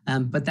company,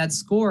 but that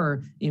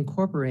score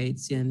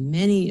incorporates in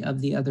many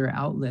of the other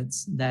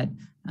outlets that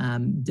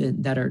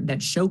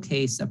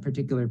showcase a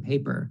particular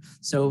paper.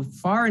 So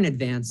far in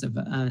advance of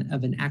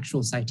an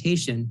actual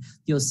citation,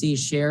 you'll see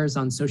shares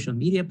on social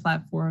media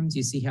platforms.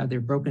 You see how they're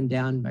broken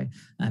down by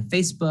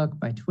Facebook,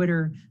 by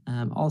Twitter,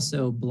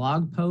 also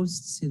blog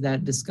posts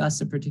that discuss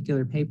a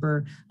particular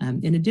paper.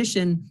 In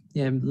addition,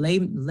 lay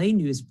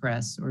news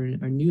press or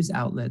news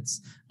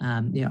outlets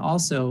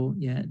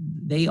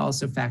they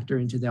also factor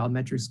into the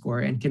Altmetric score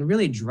and can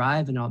really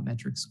drive an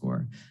Altmetric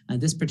score.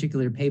 This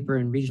particular paper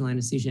in regional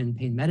anesthesia and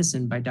pain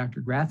medicine by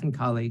Dr. Graff and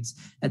colleagues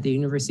at the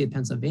University of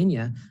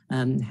Pennsylvania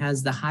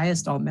has the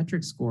highest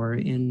Altmetric score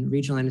in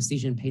regional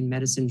anesthesia and pain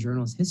medicine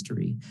journals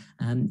history.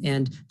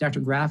 And Dr.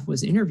 Graff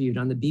was interviewed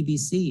on the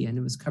BBC, and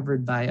it was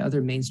covered by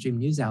other mainstream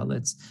news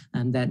outlets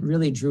that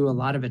really drew a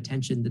lot of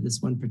attention to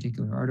this one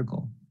particular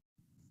article.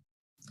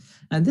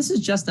 And this is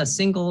just a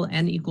single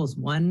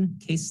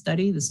N=1 case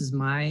study. This is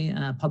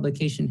my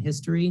publication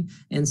history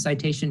and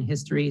citation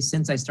history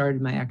since I started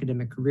my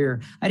academic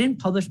career. I didn't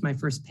publish my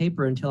first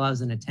paper until I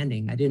was an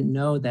attending. I didn't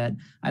know that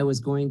I was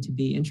going to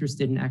be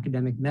interested in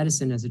academic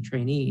medicine as a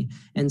trainee.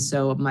 And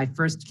so my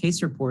first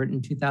case report in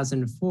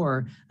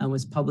 2004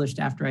 was published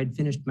after I'd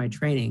finished my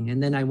training.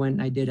 And then I went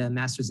and I did a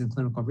master's in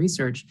clinical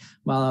research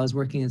while I was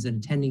working as an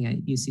attending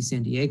at UC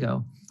San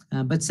Diego.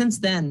 But since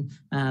then,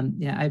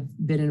 yeah, I've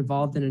been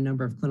involved in a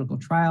number of clinical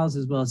trials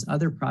as well as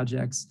other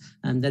projects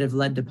that have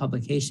led to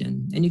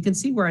publication. And you can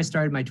see where I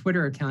started my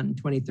Twitter account in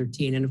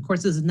 2013. And of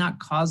course, this is not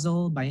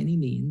causal by any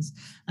means.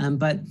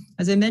 But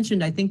as I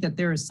mentioned, I think that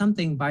there is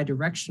something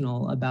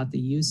bidirectional about the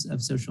use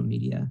of social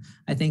media.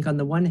 I think on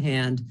the one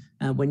hand,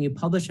 when you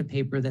publish a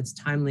paper that's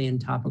timely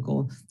and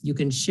topical, you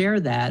can share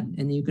that,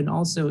 and you can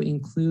also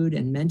include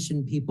and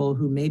mention people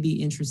who may be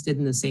interested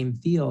in the same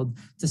field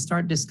to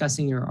start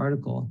discussing your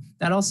article.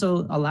 That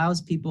also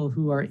allows people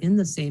who are in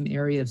the same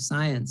area of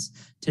science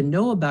to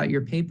know about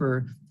your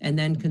paper and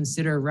then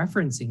consider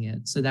referencing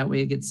it, so that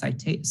way it gets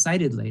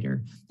cited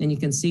later. And you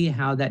can see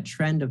how that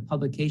trend of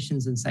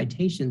publications and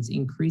citations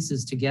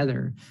increases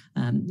together.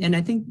 And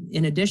I think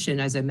in addition,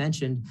 as I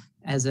mentioned,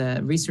 as a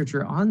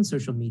researcher on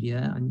social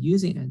media, on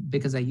using it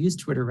because I use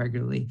Twitter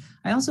regularly,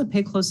 I also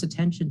pay close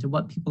attention to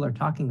what people are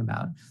talking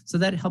about. So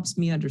that helps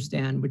me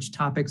understand which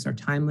topics are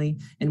timely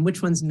and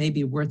which ones may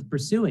be worth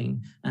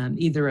pursuing,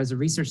 either as a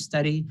research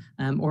study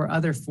or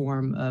other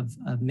form of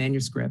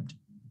manuscript.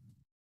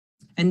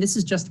 And this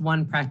is just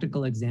one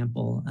practical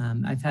example.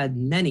 I've had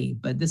many,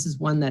 but this is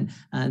one that,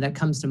 that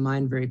comes to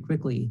mind very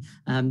quickly.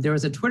 There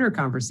was a Twitter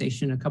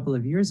conversation a couple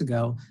of years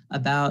ago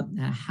about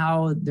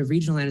how the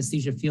regional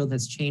anesthesia field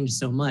has changed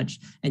so much,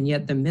 and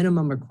yet the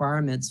minimum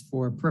requirements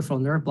for peripheral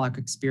nerve block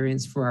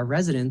experience for our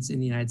residents in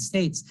the United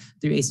States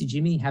through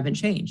ACGME haven't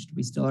changed.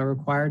 We still are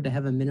required to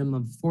have a minimum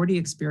of 40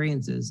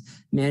 experiences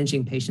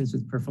managing patients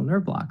with peripheral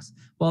nerve blocks.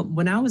 Well,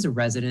 when I was a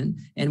resident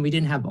and we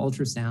didn't have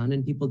ultrasound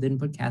and people didn't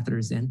put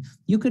catheters in,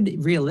 you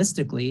could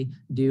realistically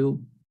do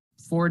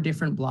 4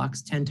 different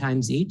blocks 10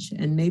 times each,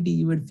 and maybe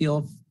you would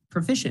feel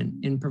proficient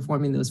in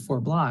performing those 4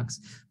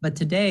 blocks. But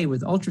today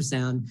with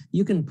ultrasound,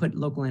 you can put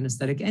local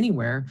anesthetic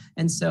anywhere.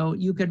 And so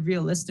you could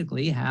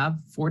realistically have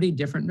 40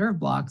 different nerve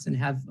blocks and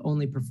have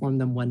only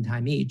performed them 1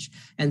 time each.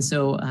 And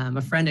so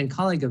a friend and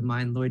colleague of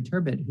mine, Lloyd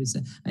Turbot, who's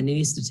an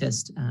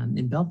anesthetist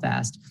in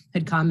Belfast,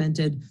 had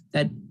commented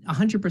that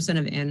 100%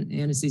 of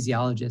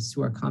anesthesiologists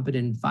who are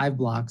competent in 5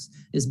 blocks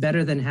is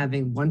better than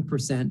having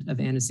 1% of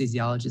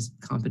anesthesiologists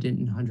competent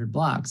in 100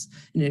 blocks.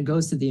 And it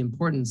goes to the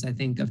importance, I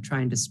think, of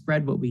trying to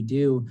spread what we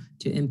do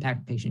to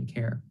impact patient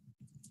care.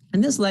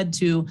 And this led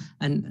to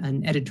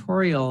an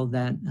editorial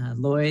that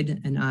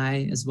Lloyd and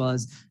I, as well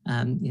as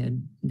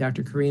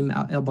Dr. Karim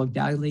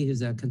El-Bogdagli,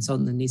 who's a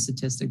consultant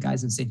anesthetist at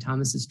Guy's and St.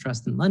 Thomas's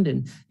Trust in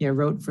London,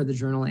 wrote for the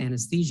journal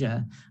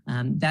Anesthesia.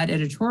 That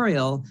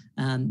editorial,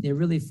 it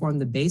really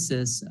formed the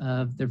basis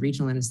of the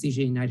Regional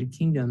Anesthesia United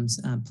Kingdom's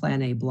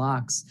Plan A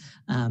blocks,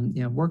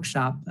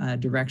 workshop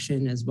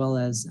direction, as well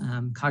as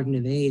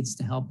cognitive aids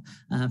to help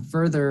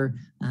further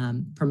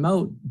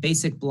promote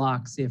basic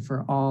blocks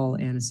for all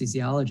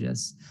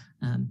anesthesiologists.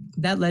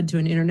 That led to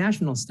an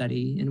international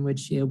study in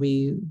which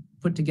we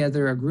put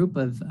together a group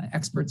of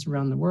experts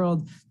around the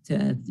world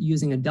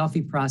using a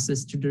Delphi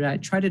process to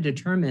try to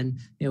determine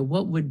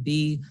what would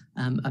be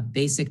a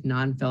basic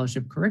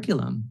non-fellowship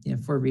curriculum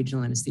for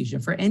regional anesthesia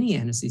for any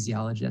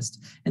anesthesiologist.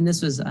 And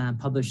this was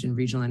published in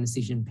Regional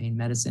Anesthesia and Pain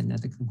Medicine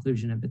at the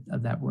conclusion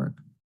of that work.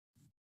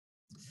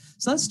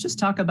 So let's just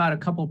talk about a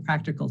couple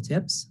practical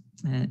tips,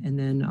 and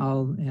then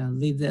I'll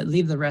leave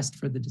the rest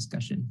for the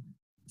discussion.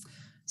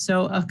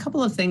 So a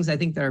couple of things I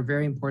think that are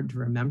very important to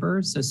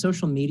remember. So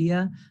social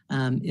media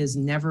is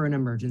never an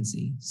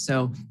emergency.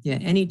 So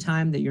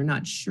anytime that you're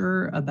not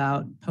sure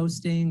about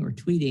posting or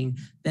tweeting,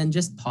 then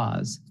just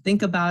pause.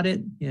 Think about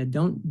it.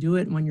 Don't do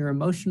it when you're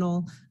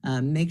emotional.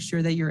 Make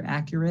sure that you're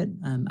accurate.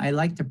 I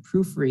like to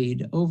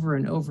proofread over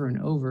and over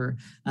and over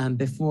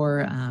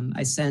before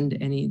I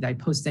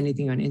post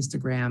anything on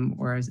Instagram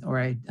or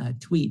I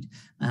tweet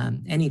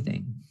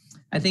anything.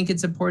 I think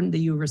it's important that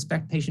you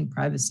respect patient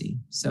privacy.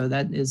 So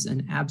that is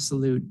an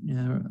absolute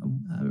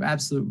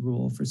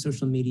rule for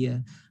social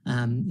media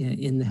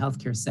in the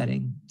healthcare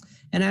setting.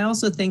 And I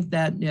also think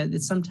that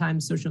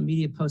sometimes social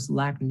media posts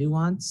lack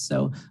nuance.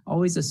 So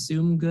always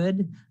assume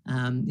good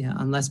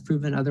unless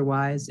proven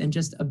otherwise, and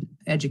just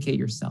educate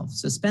yourself.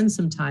 So spend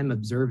some time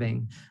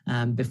observing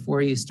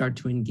before you start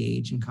to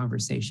engage in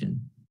conversation.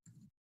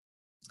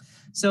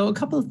 So a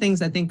couple of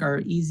things I think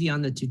are easy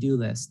on the to-do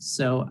list.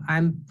 So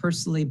I'm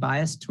personally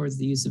biased towards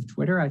the use of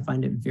Twitter. I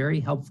find it very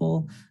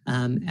helpful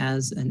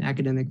as an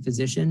academic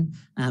physician.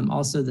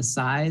 Also, the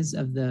size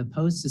of the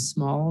post is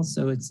small,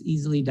 so it's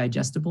easily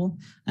digestible.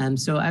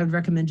 So I would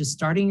recommend just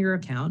starting your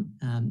account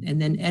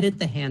and then edit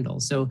the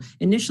handle. So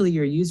initially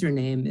your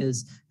username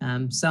is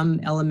some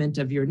element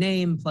of your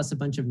name plus a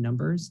bunch of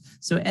numbers.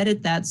 So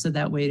edit that so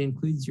that way it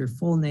includes your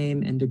full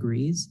name and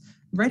degrees.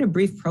 Write a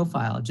brief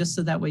profile just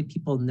so that way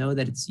people know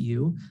that it's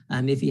you.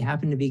 If you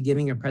happen to be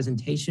giving a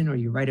presentation or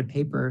you write a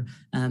paper,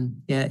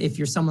 if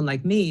you're someone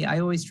like me, I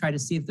always try to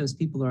see if those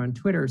people are on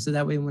Twitter. So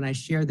that way when I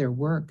share their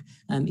work,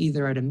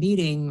 either at a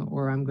meeting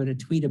or I'm going to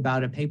tweet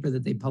about a paper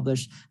that they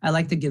publish, I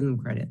like to give them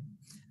credit.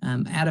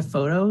 Add a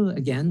photo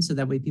again, so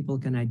that way people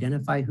can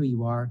identify who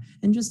you are,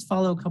 and just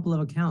follow a couple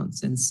of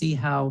accounts and see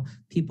how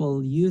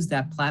people use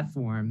that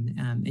platform.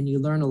 And you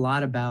learn a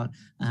lot about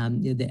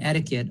the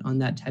etiquette on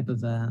that type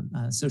of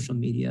social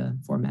media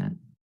format.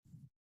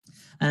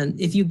 And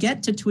if you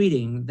get to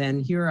tweeting, then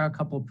here are a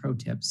couple pro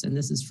tips. And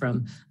this is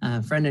from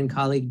friend and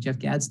colleague Jeff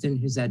Gadsden,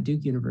 who's at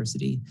Duke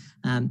University.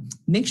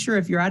 Make sure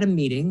if you're at a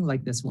meeting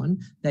like this one,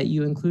 that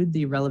you include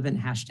the relevant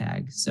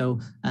hashtag. So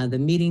the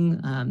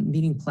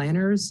meeting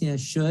planners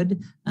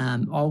should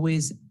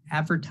always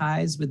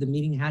advertise with the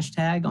meeting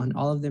hashtag on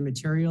all of their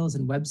materials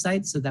and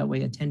websites, so that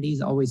way attendees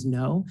always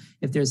know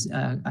if there's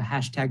a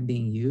hashtag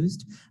being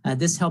used.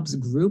 This helps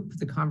group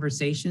the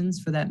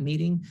conversations for that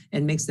meeting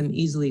and makes them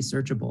easily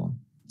searchable.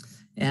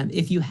 And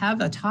if you have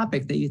a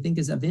topic that you think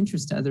is of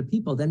interest to other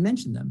people, then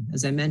mention them.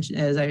 As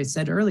I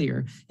said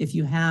earlier, if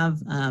you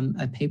have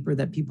a paper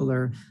that people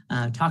are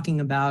talking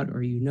about,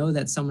 or you know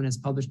that someone has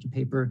published a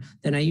paper,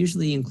 then I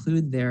usually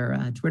include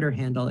their Twitter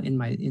handle in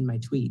my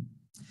tweet.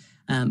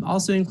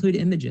 Also include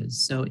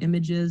images. So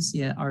images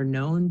are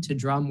known to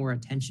draw more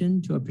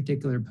attention to a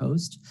particular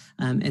post,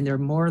 and they're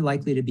more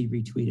likely to be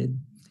retweeted.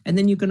 And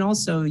then you can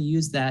also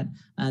use that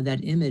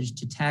image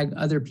to tag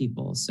other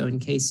people. So in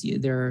case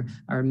there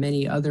are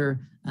many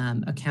other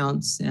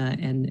accounts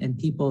and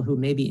people who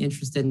may be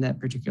interested in that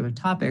particular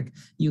topic,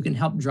 you can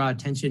help draw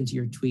attention to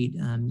your tweet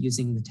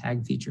using the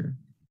tag feature.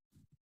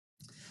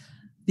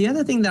 The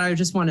other thing that I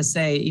just want to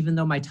say, even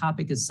though my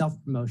topic is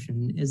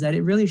self-promotion, is that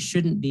it really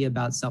shouldn't be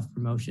about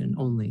self-promotion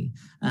only.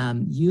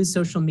 Use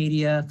social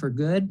media for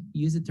good,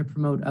 use it to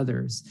promote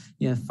others.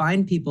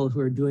 Find people who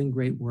are doing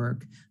great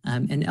work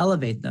and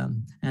elevate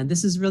them. And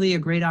this is really a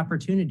great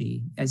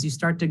opportunity. As you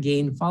start to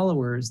gain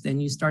followers, then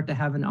you start to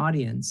have an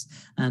audience.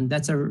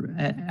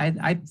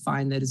 I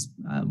find that is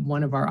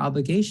one of our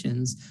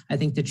obligations, I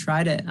think, to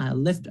try to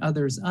lift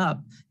others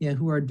up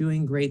who are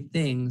doing great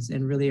things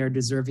and really are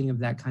deserving of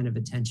that kind of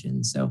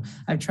attention. So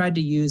I've tried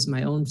to use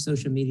my own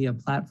social media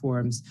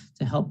platforms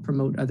to help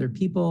promote other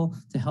people,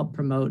 to help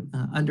promote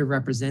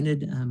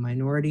underrepresented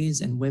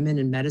minorities and women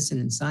in medicine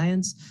and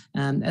science,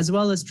 as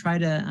well as try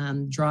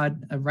to draw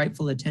a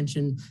rightful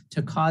attention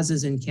to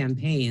causes and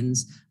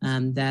campaigns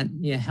that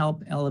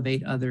help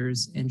elevate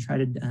others and try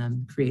to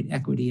create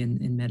equity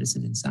in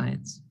medicine and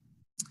science.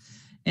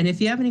 And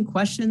if you have any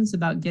questions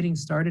about getting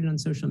started on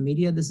social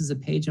media, this is a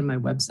page on my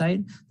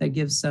website that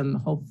gives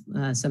some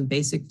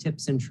basic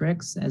tips and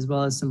tricks, as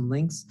well as some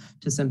links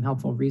to some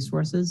helpful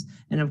resources.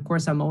 And of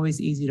course, I'm always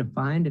easy to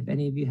find. If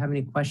any of you have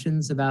any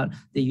questions about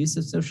the use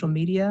of social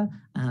media,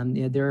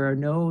 there are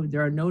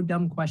no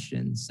dumb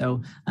questions.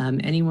 So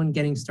anyone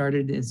getting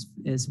started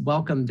is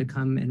welcome to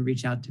come and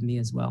reach out to me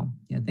as well.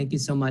 Thank you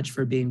so much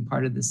for being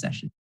part of this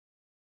session.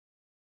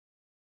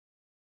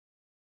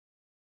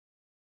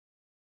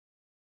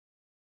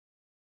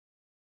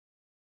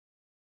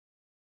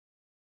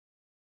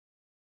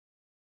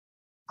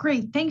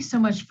 Great, thanks so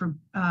much for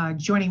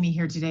joining me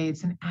here today.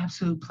 It's an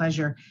absolute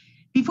pleasure.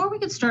 Before we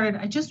get started,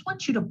 I just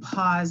want you to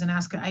pause and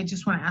I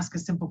just want to ask a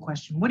simple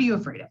question. What are you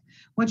afraid of?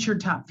 What's your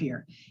top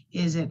fear?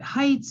 Is it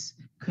heights?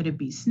 Could it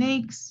be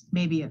snakes?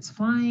 Maybe it's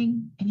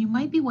flying. And you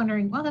might be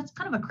wondering, well, that's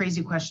kind of a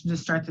crazy question to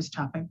start this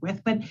topic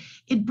with, but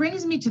it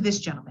brings me to this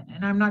gentleman.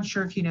 And I'm not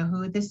sure if you know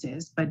who this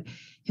is, but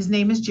his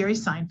name is Jerry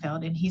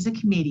Seinfeld, and he's a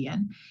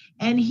comedian.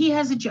 And he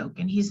has a joke,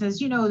 and he says,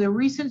 the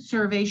recent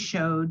survey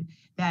showed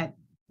that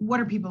what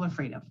are people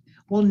afraid of?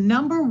 Well,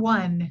 number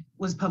one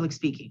was public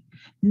speaking.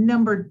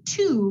 Number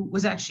two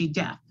was actually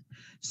death.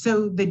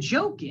 So the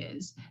joke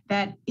is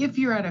that if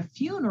you're at a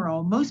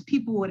funeral, most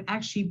people would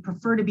actually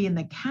prefer to be in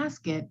the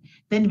casket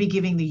than to be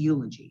giving the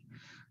eulogy.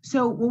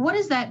 So, well, what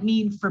does that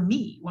mean for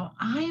me? Well,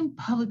 I'm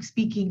public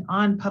speaking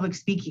on public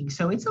speaking.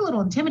 So it's a little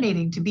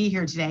intimidating to be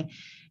here today.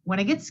 When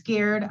I get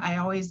scared, I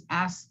always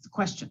ask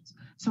questions.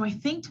 So I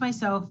think to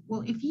myself,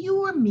 well, if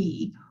you were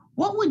me,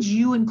 what would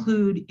you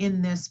include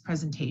in this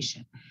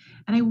presentation?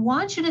 And I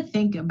want you to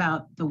think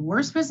about the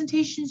worst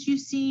presentations you've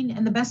seen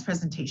and the best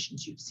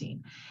presentations you've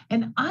seen.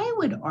 And I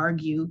would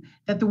argue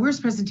that the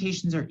worst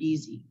presentations are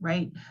easy,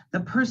 right?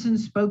 The person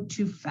spoke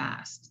too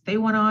fast. They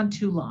went on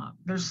too long.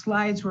 Their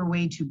slides were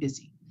way too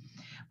busy.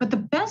 But the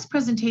best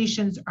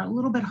presentations are a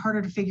little bit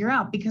harder to figure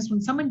out, because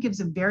when someone gives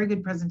a very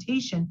good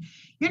presentation,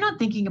 you're not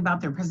thinking about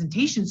their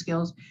presentation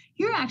skills.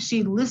 You're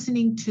actually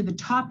listening to the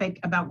topic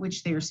about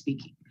which they are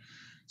speaking.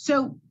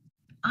 So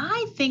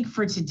I think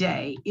for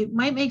today, it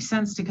might make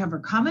sense to cover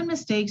common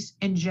mistakes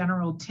and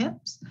general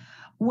tips.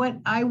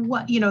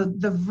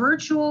 The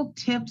virtual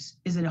tips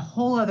is a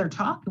whole other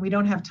talk, and we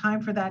don't have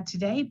time for that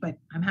today, but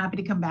I'm happy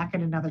to come back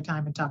at another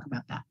time and talk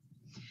about that.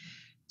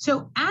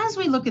 So as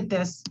we look at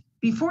this,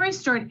 before I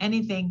start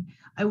anything,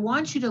 I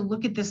want you to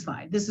look at this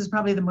slide. This is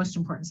probably the most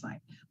important slide.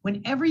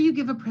 Whenever you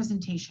give a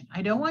presentation,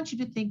 I don't want you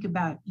to think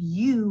about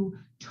you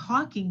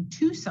talking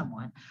to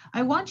someone.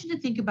 I want you to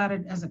think about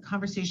it as a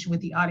conversation with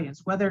the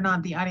audience, whether or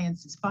not the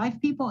audience is 5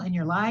 people in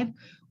your live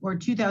or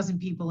 2,000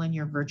 people in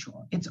your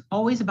virtual. It's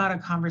always about a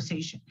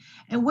conversation.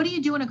 And what do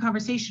you do in a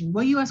conversation?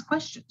 Well, you ask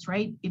questions,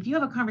 right? If you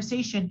have a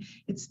conversation,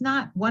 it's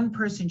not one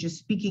person just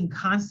speaking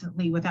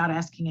constantly without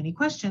asking any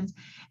questions.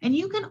 And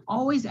you can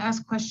always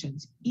ask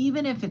questions,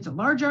 even if it's a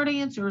large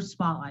audience or a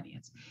small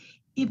audience.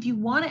 If you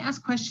want to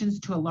ask questions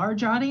to a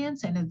large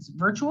audience and it's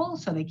virtual,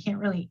 so they can't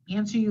really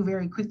answer you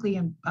very quickly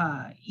and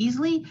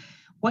easily,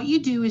 What you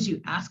do is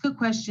you ask a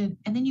question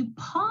and then you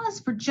pause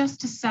for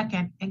just a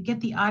second and get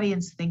the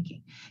audience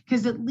thinking,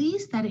 because at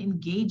least that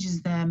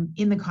engages them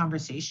in the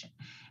conversation.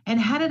 And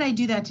how did I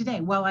do that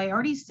today? Well, I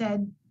already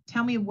said,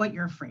 tell me what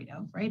you're afraid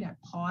of, right? I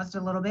paused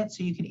a little bit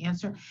so you could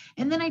answer.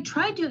 And then I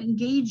tried to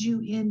engage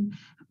you in,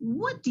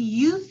 what do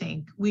you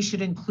think we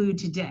should include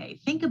today?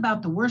 Think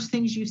about the worst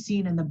things you've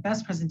seen and the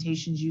best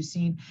presentations you've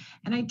seen.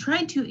 And I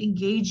tried to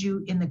engage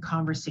you in the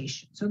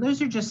conversation. So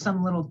those are just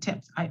some little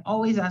tips. I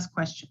always ask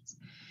questions.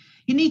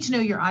 You need to know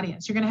your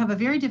audience. You're going to have a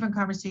very different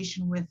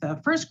conversation with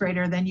a first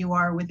grader than you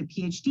are with a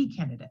PhD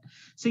candidate.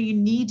 So you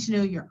need to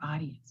know your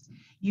audience.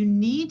 You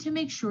need to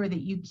make sure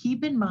that you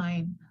keep in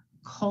mind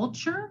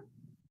culture,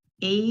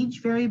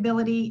 age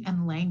variability,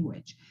 and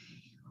language.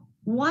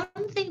 One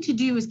thing to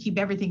do is keep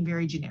everything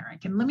very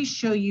generic. And let me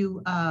show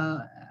you,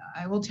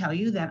 I will tell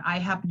you that I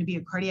happen to be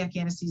a cardiac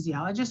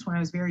anesthesiologist. When I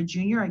was very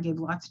junior, I gave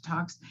lots of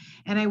talks,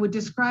 and I would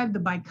describe the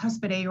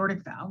bicuspid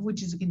aortic valve,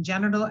 which is a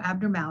congenital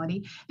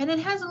abnormality, and it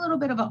has a little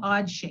bit of an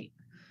odd shape.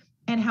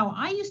 And how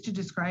I used to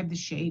describe the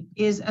shape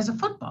is as a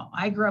football.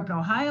 I grew up in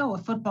Ohio, a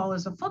football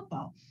is a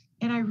football.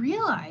 And I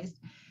realized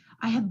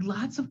I had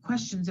lots of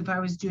questions if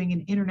I was doing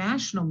an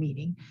international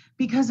meeting,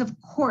 because of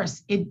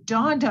course it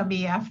dawned on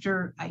me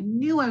after I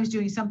knew I was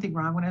doing something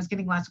wrong when I was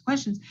getting lots of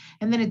questions.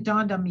 And then it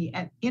dawned on me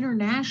at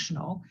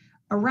international,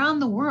 around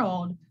the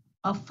world,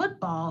 a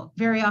football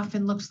very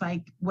often looks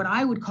like what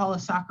I would call a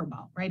soccer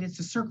ball, right? It's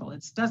a circle.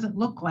 It doesn't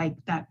look like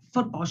that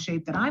football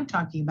shape that I'm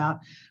talking about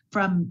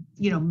from,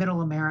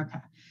 middle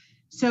America.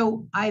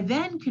 So I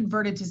then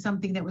converted to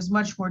something that was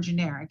much more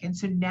generic. And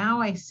so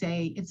now I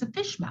say it's a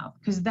fish mouth,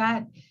 because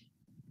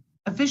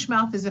a fish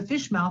mouth is a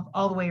fish mouth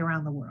all the way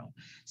around the world.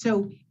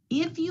 So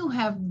if you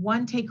have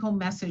one take-home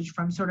message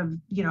from sort of,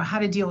 how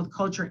to deal with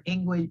culture,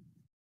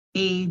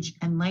 age,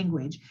 and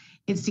language,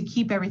 it's to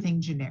keep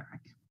everything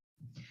generic.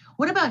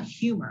 What about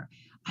humor?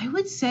 I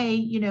would say,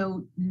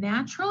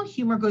 natural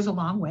humor goes a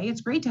long way.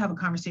 It's great to have a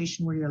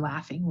conversation where you're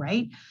laughing,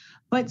 right?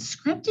 But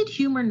scripted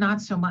humor,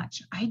 not so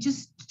much. I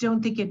just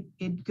don't think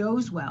it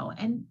goes well.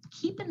 And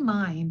keep in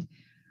mind,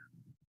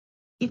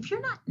 if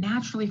you're not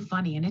naturally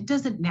funny and it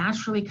doesn't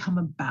naturally come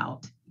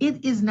about,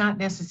 it is not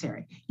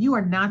necessary. You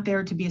are not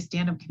there to be a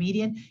stand-up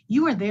comedian.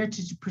 You are there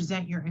to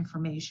present your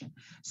information.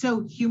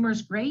 So humor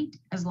is great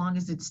as long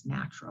as it's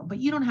natural, but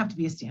you don't have to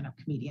be a stand-up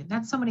comedian.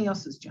 That's somebody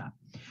else's job.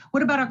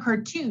 What about a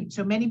cartoon?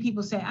 So many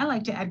people say, I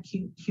like to add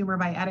humor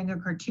by adding a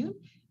cartoon.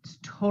 It's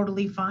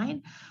totally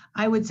fine.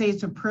 I would say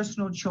it's a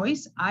personal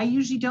choice. I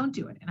usually don't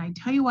do it. And I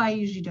tell you why I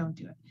usually don't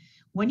do it.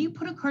 When you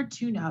put a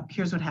cartoon up,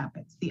 here's what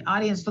happens. The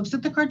audience looks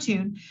at the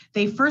cartoon.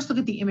 They first look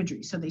at the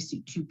imagery. So they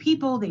see two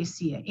people, they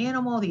see an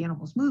animal, the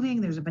animal's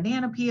moving, there's a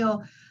banana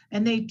peel,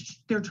 and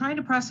they're trying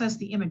to process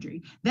the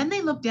imagery. Then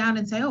they look down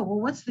and say, oh, well,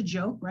 what's the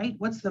joke, right?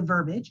 What's the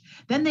verbiage?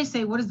 Then they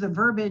say, what is the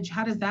verbiage?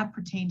 How does that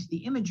pertain to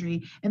the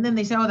imagery? And then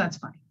they say, oh, that's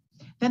funny.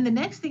 Then the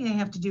next thing they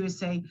have to do is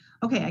say,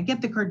 okay, I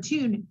get the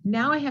cartoon.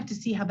 Now I have to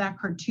see how that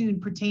cartoon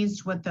pertains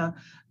to what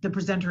the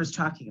presenter is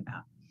talking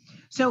about.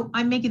 So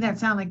I'm making that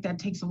sound like that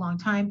takes a long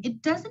time.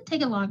 It doesn't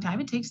take a long time.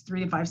 It takes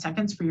 3 to 5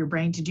 seconds for your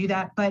brain to do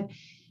that. But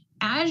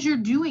as you're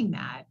doing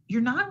that,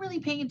 you're not really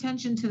paying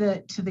attention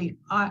to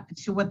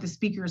what the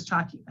speaker is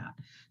talking about.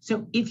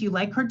 So if you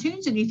like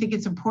cartoons and you think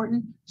it's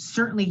important,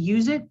 certainly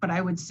use it. But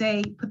I would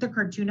say put the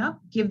cartoon up,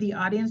 give the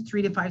audience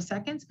 3 to 5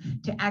 seconds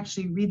to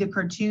actually read the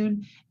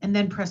cartoon, and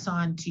then press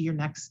on to your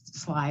next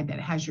slide that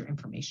has your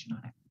information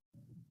on it.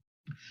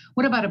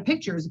 What about a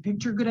picture? Is a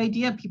picture a good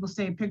idea? People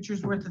say a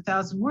picture's worth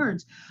 1,000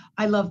 words.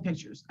 I love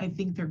pictures. I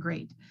think they're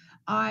great.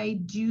 I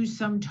do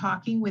some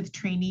talking with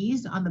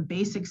trainees on the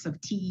basics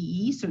of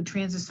TEE, so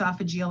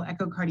transesophageal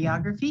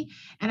echocardiography,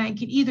 and I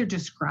can either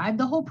describe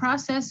the whole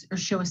process or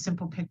show a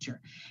simple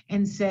picture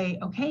and say,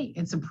 okay,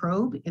 it's a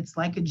probe. It's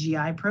like a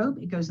GI probe.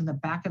 It goes in the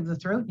back of the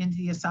throat into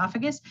the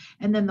esophagus,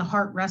 and then the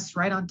heart rests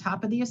right on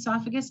top of the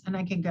esophagus, and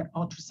I can get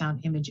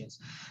ultrasound images.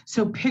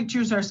 So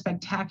pictures are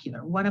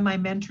spectacular. One of my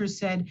mentors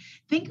said,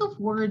 think of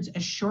words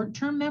as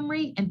short-term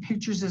memory and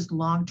pictures as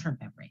long-term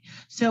memory.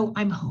 So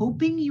I'm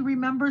hoping you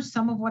remember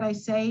some of what I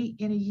say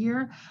in a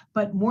year,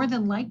 but more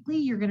than likely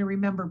you're going to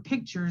remember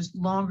pictures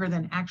longer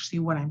than actually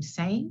what I'm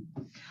saying.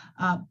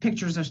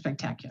 Pictures are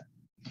spectacular.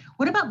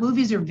 What about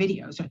movies or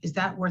videos? Is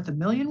that worth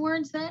 1,000,000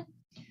 words then?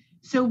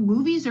 So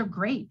movies are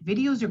great,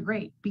 videos are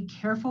great. Be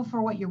careful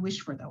for what you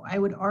wish for though. I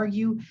would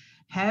argue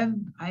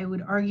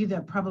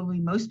that probably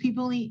most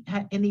people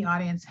in the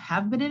audience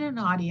have been in an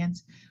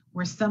audience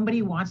where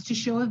somebody wants to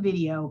show a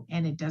video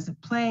and it doesn't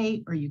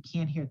play, or you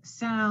can't hear the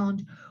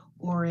sound,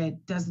 or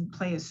it doesn't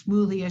play as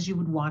smoothly as you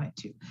would want it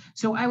to.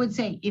 So I would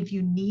say if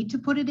you need to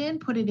put it in,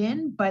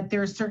 but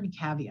there are certain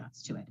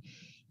caveats to it.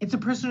 It's a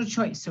personal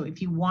choice. So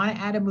if you want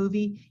to add a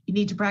movie, you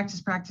need to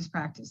practice, practice,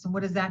 practice. And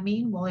what does that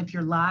mean? Well, if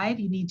you're live,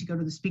 you need to go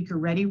to the speaker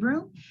ready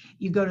room.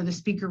 You go to the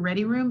speaker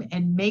ready room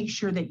and make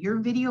sure that your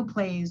video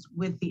plays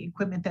with the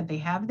equipment that they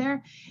have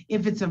there.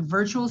 If it's a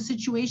virtual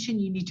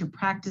situation, you need to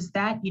practice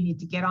that. You need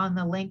to get on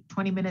the link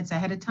 20 minutes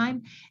ahead of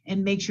time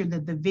and make sure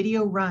that the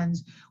video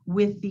runs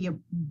with the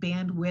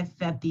bandwidth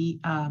that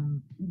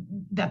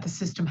the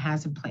system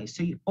has in place.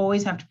 So you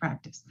always have to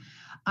practice.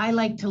 I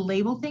like to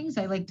label things.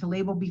 I like to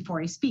label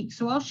before I speak.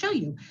 So I'll show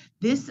you.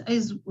 This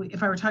is,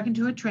 if I were talking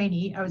to a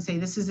trainee, I would say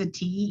this is a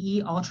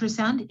TEE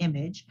ultrasound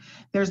image.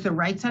 There's the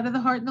right side of the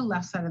heart and the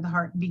left side of the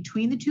heart.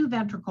 Between the two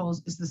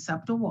ventricles is the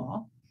septal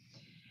wall.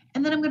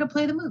 And then I'm going to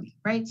play the movie,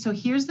 right? So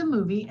here's the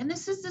movie. And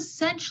this is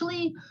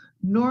essentially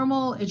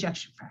normal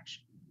ejection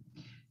fraction.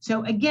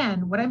 So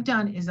again, what I've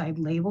done is I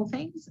label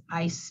things,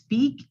 I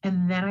speak,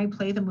 and then I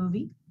play the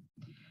movie.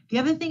 The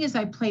other thing is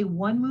I play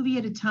one movie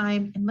at a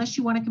time, unless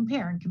you want to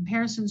compare, and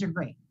comparisons are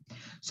great.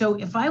 So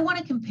if I want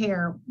to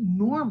compare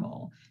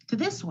normal to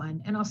this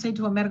one, and I'll say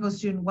to a medical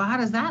student, well, how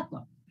does that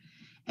look?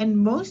 And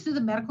most of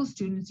the medical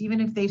students, even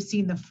if they've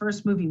seen the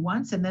first movie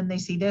once and then they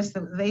see this,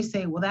 they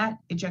say, well, that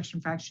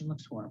ejection fraction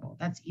looks horrible.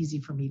 That's easy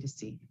for me to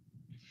see.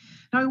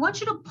 Now I want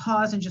you to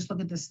pause and just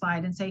look at this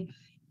slide and say,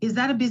 is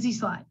that a busy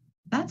slide?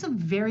 That's a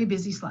very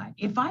busy slide.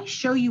 If I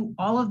show you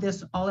all of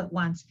this all at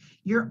once,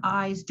 your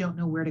eyes don't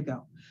know where to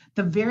go.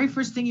 The very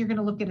first thing you're going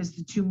to look at is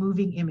the two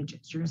moving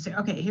images. You're going to say,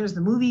 okay, here's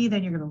the movie.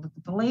 Then you're going to look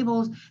at the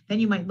labels. Then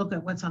you might look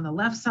at what's on the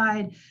left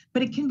side,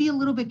 but it can be a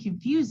little bit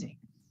confusing.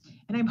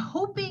 And I'm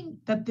hoping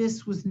that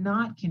this was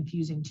not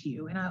confusing to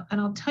you. And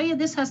I'll tell you,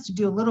 this has to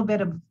do a little bit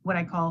of what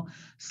I call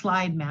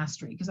slide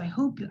mastery, because I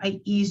hope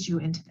I eased you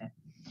into that.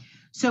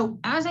 So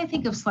as I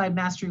think of slide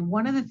mastery,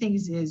 one of the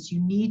things is you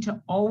need to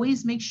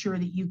always make sure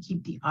that you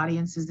keep the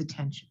audience's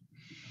attention.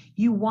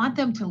 You want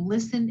them to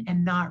listen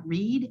and not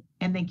read,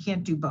 and they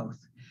can't do both.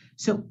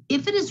 So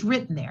if it is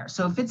written there,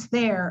 so if it's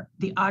there,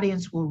 the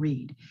audience will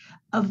read.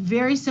 A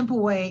very simple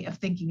way of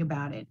thinking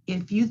about it,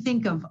 if you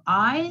think of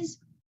eyes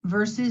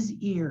versus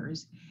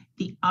ears,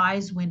 the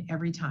eyes win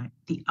every time.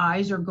 The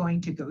eyes are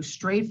going to go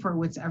straight for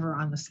whatever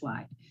on the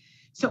slide.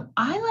 So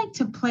I like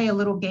to play a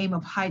little game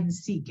of hide and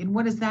seek. And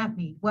what does that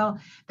mean? Well,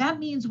 that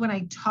means when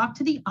I talk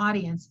to the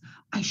audience,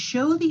 I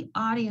show the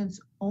audience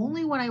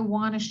only what I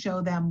want to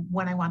show them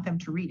when I want them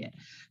to read it.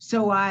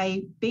 So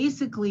I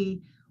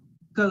basically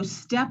go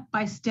step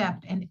by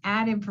step and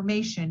add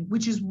information,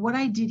 which is what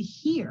I did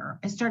here.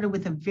 I started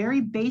with a very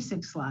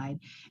basic slide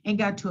and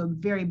got to a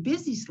very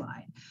busy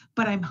slide,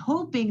 but I'm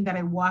hoping that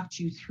I walked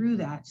you through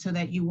that so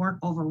that you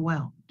weren't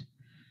overwhelmed.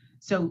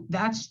 So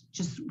that's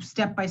just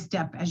step by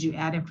step as you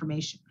add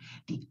information.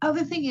 The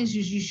other thing is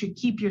you should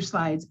keep your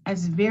slides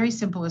as very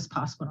simple as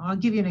possible. I'll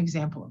give you an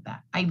example of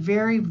that. I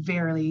very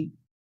rarely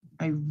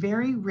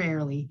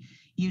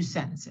use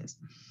sentences.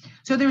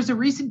 So there was a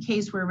recent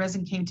case where a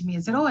resident came to me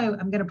and said, oh,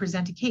 I'm going to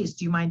present a case.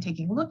 Do you mind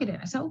taking a look at it?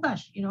 I said, oh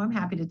gosh, I'm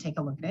happy to take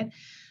a look at it.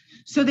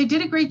 So they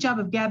did a great job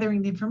of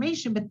gathering the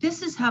information, but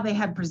this is how they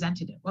had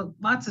presented it. Well,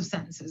 lots of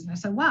sentences. And I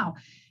said, wow,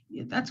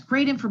 that's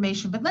great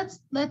information, but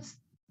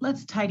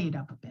let's tidy it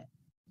up a bit.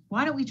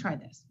 Why don't we try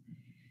this?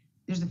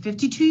 There's a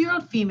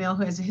 52-year-old female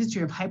who has a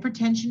history of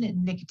hypertension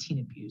and nicotine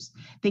abuse.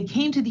 They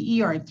came to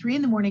the ER at 3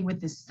 in the morning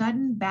with this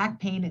sudden back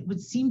pain. It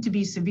would seem to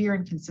be severe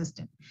and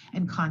consistent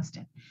and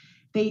constant.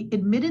 They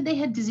admitted they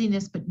had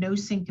dizziness, but no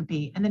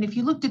syncope. And then if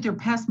you looked at their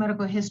past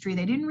medical history,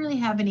 they didn't really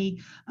have any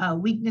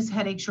weakness,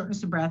 headache,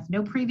 shortness of breath,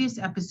 no previous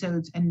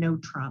episodes, and no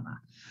trauma.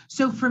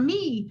 So for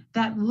me,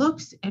 that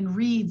looks and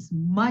reads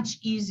much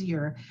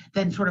easier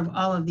than sort of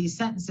all of these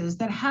sentences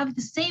that have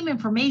the same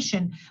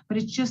information, but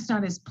it's just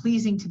not as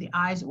pleasing to the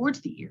eyes or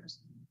to the ears.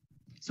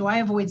 So I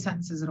avoid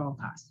sentences at all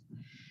costs.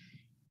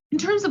 In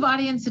terms of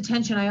audience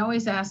attention, I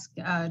always ask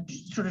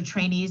sort of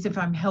trainees if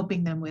I'm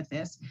helping them with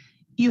this.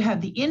 You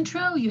have the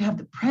intro, you have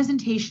the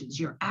presentations,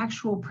 your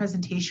actual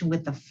presentation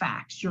with the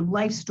facts, your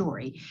life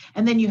story,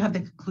 and then you have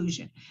the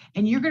conclusion.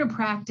 And you're going to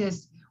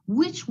practice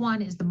which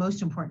one is the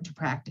most important to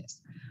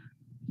practice.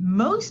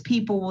 Most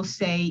people will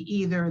say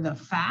either the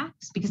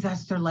facts, because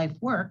that's their life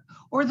work,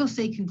 or they'll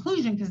say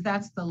conclusion, because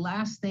that's the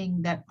last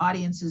thing that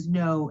audiences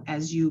know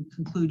as you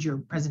conclude your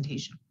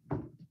presentation.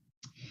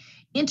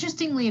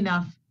 Interestingly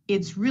enough,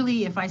 it's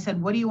really, if I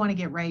said, what do you want to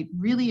get right?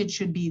 Really, it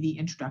should be the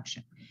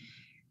introduction.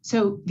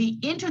 So the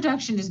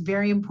introduction is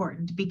very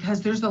important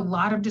because there's a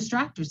lot of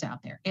distractors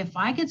out there. If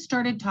I get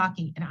started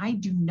talking and I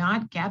do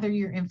not gather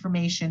your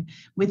information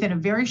within a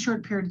very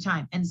short period of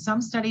time, and some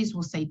studies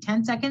will say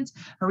 10 seconds,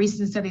 a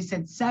recent study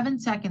said 7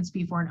 seconds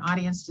before an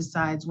audience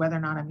decides whether or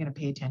not I'm going to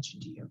pay attention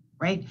to you,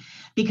 right?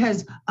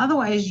 Because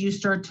otherwise you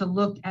start to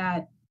look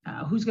at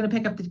who's going to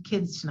pick up the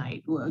kids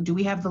tonight? Do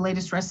we have the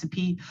latest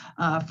recipe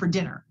for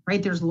dinner,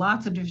 right? There's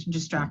lots of different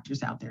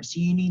distractors out there.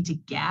 So you need to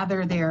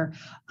gather their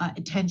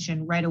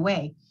attention right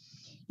away.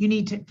 You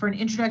need to, for an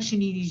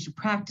introduction, you need to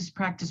practice,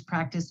 practice,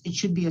 practice. It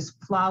should be as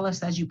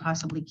flawless as you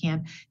possibly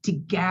can to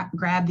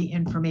grab the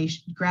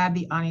information, grab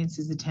the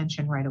audience's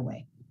attention right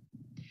away.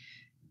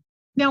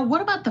 Now,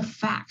 what about the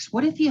facts?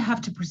 What if you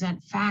have to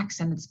present facts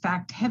and it's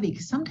fact heavy?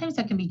 Because sometimes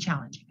that can be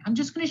challenging. I'm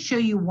just going to show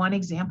you one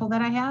example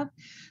that I have.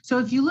 So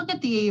if you look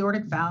at the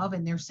aortic valve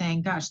and they're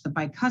saying, gosh, the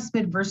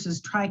bicuspid versus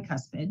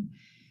tricuspid,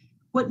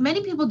 what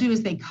many people do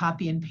is they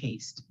copy and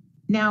paste.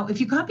 Now,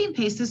 if you copy and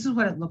paste, this is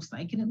what it looks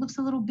like, and it looks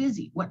a little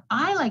busy. What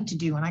I like to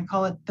do, and I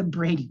call it the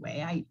Brady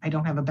way, I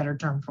don't have a better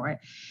term for it,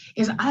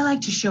 is I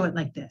like to show it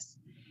like this.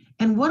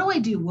 And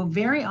what do? Well,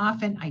 very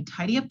often I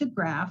tidy up the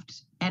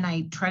graft and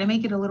I try to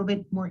make it a little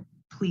bit more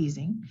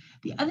pleasing.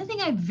 The other thing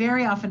I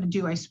very often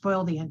do, I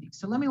spoil the ending.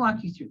 So let me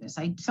walk you through this.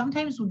 I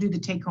sometimes will do the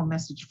take-home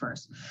message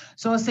first.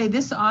 So I'll say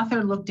this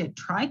author looked at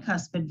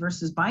tricuspid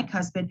versus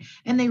bicuspid,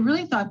 and they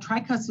really thought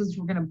tricuspids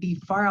were going to be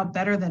far out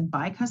better than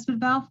bicuspid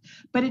valve.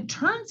 But it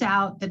turns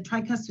out that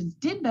tricuspids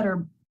did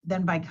better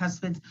than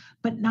bicuspids,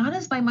 but not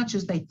as by much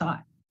as they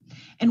thought.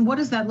 And what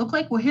does that look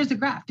like? Well, here's the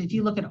graph. If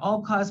you look at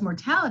all-cause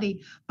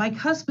mortality,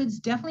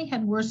 bicuspids definitely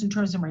had worse in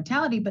terms of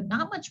mortality, but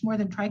not much more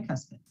than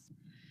tricuspids.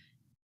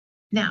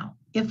 Now,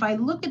 if I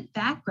look at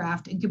that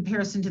graph in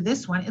comparison to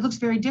this one, it looks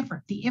very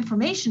different. The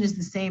information is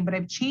the same, but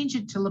I've changed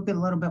it to look a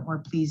little bit more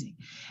pleasing.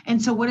 And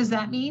so what does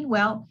that mean?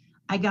 Well,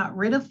 I got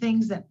rid of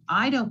things that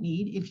I don't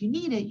need. If you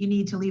need it, you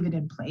need to leave it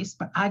in place,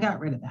 but I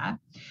got rid of that.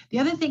 The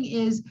other thing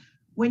is,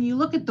 when you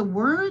look at the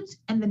words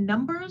and the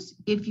numbers,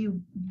 if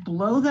you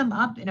blow them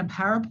up in a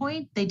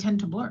PowerPoint, they tend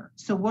to blur.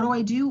 So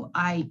what do?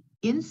 I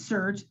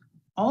insert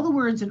all the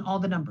words and all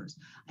the numbers.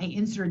 I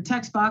insert a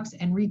text box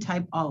and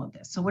retype all of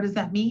this. So what does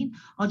that mean?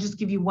 I'll just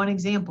give you one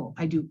example.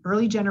 I do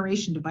early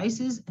generation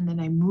devices and then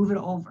I move it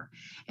over.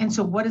 And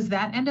so what does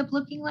that end up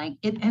looking like?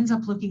 It ends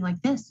up looking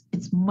like this.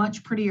 It's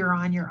much prettier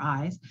on your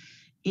eyes.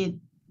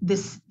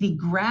 The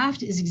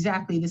graph is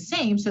exactly the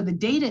same, so the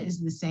data is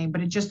the same, but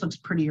it just looks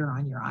prettier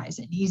on your eyes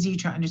and easier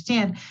to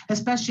understand,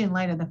 especially in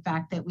light of the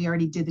fact that we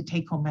already did the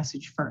take-home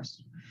message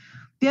first.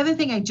 The other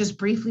thing I just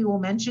briefly will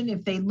mention,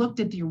 if they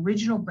looked at the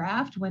original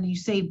graph, when you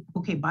say,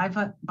 okay,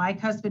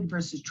 bicuspid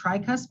versus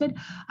tricuspid,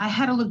 I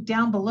had to look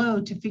down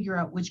below to figure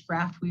out which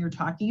graph we were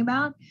talking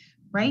about,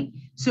 right?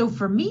 So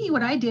for me,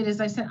 what I did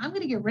is I said, I'm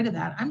going to get rid of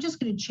that. I'm just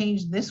going to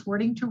change this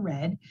wording to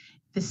red,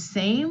 the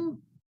same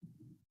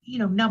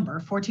number,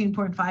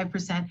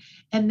 14.5%,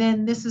 and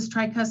then this is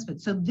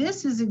tricuspid. So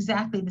this is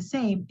exactly the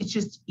same, it's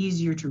just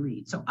easier to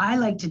read. So I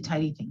like to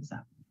tidy things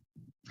up.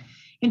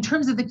 In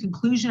terms of the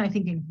conclusion, I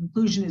think the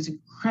conclusion is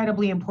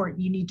incredibly important.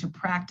 You need to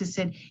practice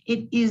it.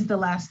 It is the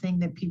last thing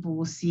that people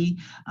will see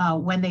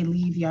when they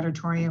leave the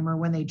auditorium or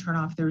when they turn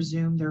off their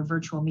Zoom, their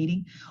virtual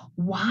meeting.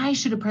 Why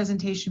should a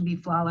presentation be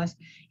flawless?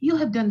 You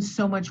have done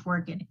so much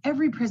work, and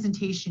every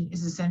presentation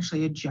is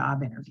essentially a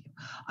job interview.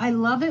 I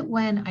love it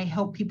when I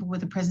help people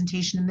with a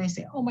presentation and they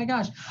say, oh my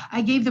gosh,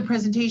 I gave the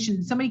presentation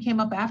and somebody came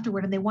up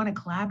afterward and they want to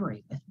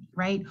collaborate with me,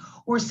 right?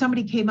 Or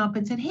somebody came up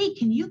and said, hey,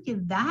 can you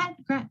give that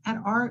at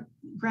our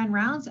grand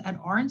rounds at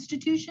our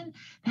institution?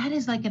 That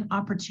is like an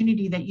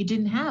opportunity that you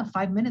didn't have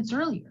 5 minutes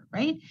earlier,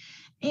 right?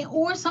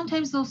 Or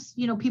sometimes those,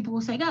 people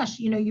will say, gosh,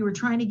 you were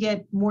trying to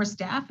get more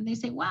staff, and they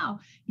say, wow,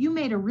 you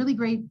made a really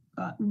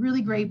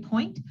great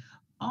point.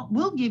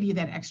 We'll give you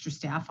that extra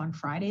staff on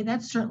Friday.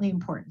 That's certainly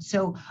important.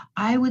 So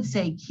I would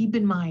say, keep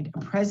in mind, a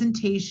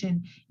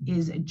presentation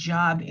is a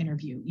job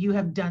interview. You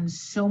have done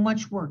so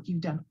much work.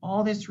 You've done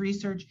all this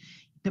research.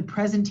 The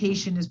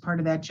presentation is part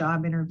of that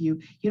job interview.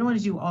 You don't want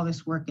to do all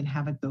this work and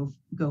have it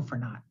go for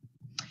naught.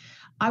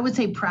 I would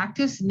say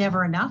practice,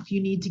 never enough. You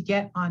need to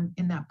get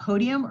in that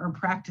podium or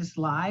practice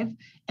live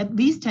at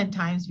least 10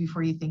 times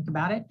before you think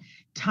about it.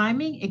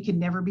 Timing, it can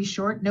never be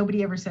short.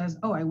 Nobody ever says,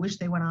 oh, I wish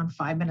they went on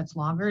 5 minutes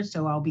longer,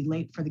 so I'll be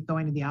late for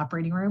going to the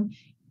operating room.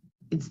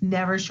 It's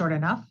never short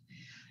enough.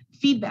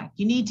 Feedback,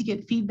 you need to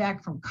get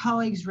feedback from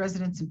colleagues,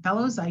 residents, and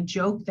fellows. I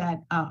joke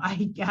that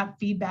I got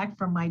feedback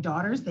from my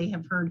daughters. They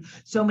have heard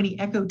so many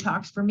echo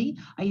talks from me.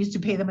 I used to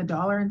pay them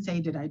 $1 and say,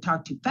 did I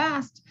talk too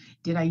fast?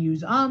 Did I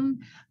use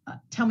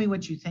tell me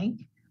what you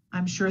think.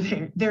 I'm sure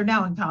they're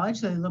now in college,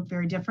 so they look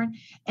very different.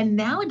 And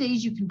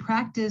nowadays you can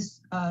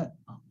practice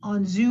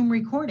on Zoom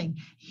recording,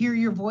 hear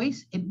your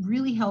voice. It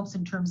really helps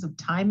in terms of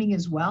timing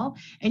as well.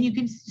 And you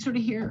can sort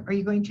of hear, are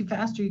you going too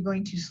fast? Or are you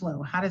going too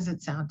slow? How does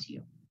it sound to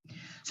you?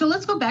 So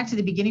let's go back to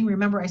the beginning.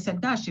 Remember, I said,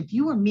 gosh, if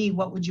you were me,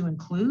 what would you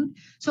include?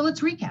 So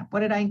let's recap. What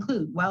did I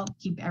include? Well,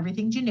 keep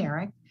everything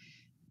generic.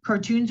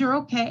 Cartoons are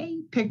okay.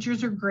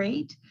 Pictures are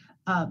great.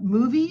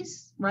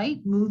 Movies,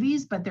 right?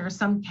 Movies, but there are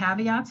some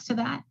caveats to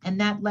that.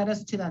 And that led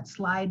us to that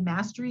slide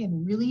mastery.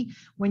 And really,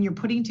 when you're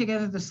putting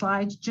together the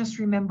slides, just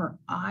remember,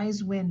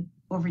 eyes win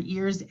over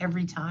ears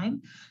every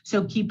time.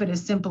 So keep it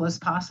as simple as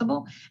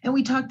possible. And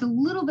we talked a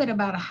little bit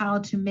about how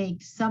to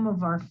make some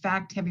of our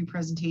fact-heavy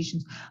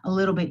presentations a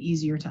little bit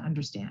easier to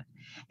understand,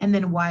 and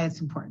then why it's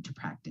important to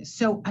practice.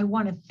 So I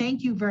want to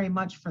thank you very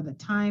much for the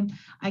time.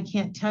 I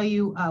can't tell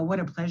you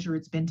what a pleasure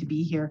it's been to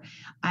be here.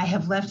 I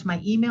have left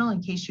my email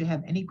in case you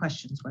have any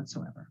questions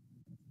whatsoever.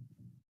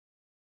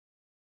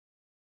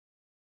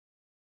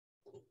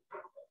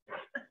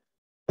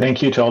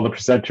 Thank you to all the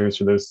presenters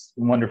for those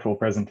wonderful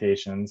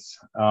presentations.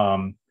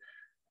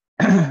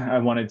 I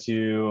wanted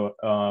to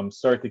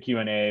start the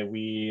Q&A.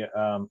 We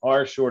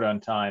are short on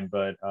time,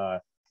 but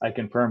I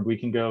confirmed we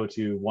can go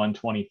to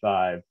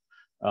 1:25.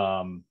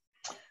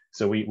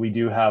 So we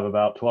do have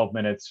about 12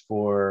 minutes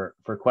for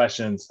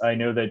questions. I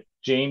know that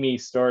Jamie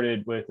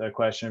started with a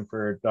question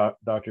for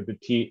Dr.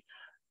 Petit.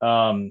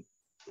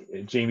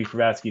 Jamie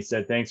Fravatsky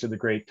said, thanks for the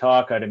great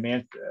talk. I'd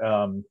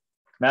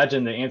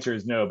imagine the answer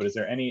is no, but is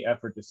there any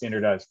effort to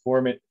standardize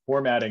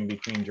formatting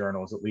between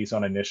journals, at least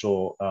on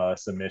initial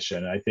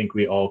submission? I think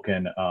we all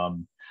can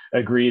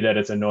agree that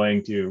it's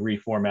annoying to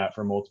reformat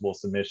for multiple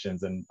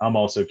submissions. And I'm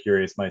also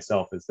curious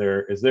myself, is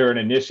there an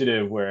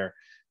initiative where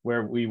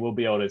we will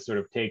be able to sort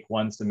of take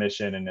one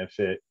submission and if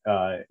it,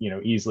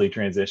 easily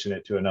transition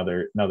it to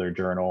another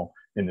journal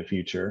in the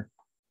future?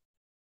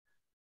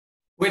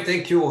 Well,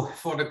 thank you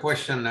for the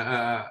question.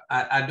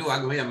 I do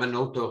agree, I'm an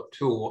author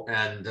too,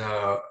 and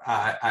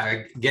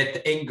I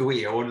get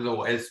angry,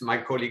 although as my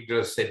colleague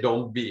just said,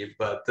 don't be,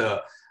 but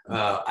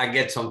I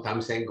get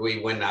sometimes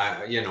angry when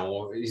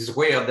it's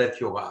rare that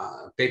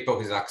your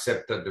paper is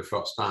accepted the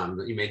first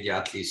time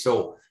immediately,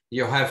 so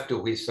you have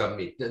to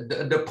resubmit.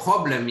 The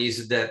problem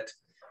is that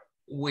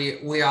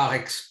we are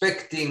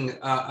expecting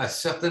a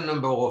certain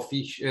number of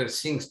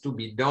things to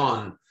be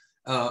done.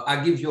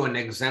 I'll give you an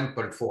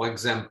example. For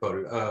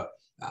example,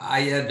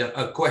 I had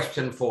a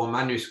question for a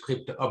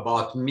manuscript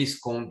about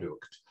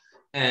misconduct,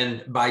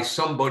 and by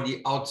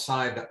somebody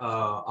outside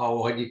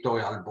our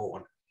editorial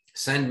board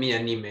sent me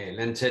an email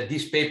and said,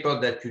 this paper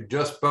that you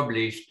just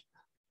published,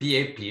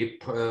 PAP,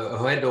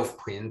 head of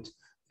print,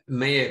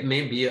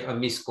 may be a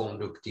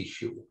misconduct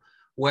issue.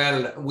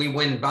 Well, we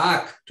went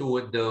back to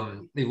it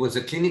was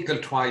a clinical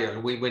trial.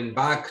 We went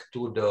back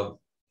to the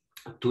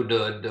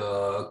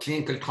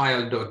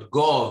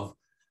clinicaltrial.gov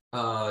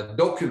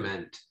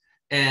document,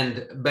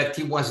 but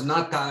it was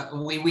not,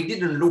 we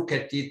didn't look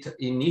at it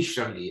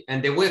initially,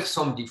 and there were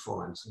some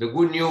difference. The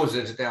good news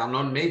is there are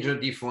not major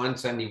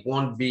difference, and it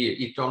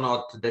turned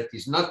out that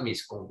is not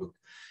misconduct.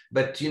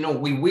 But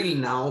we will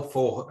now,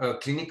 for a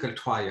clinical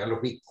trial,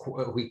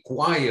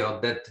 require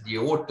that the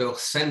author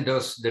send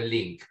us the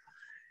link.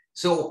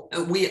 So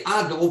we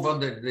had over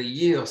the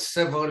years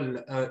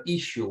several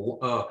issues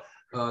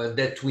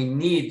that we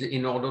need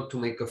in order to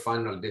make a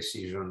final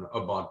decision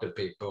about the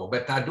paper.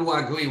 But I do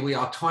agree, we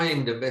are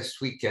trying the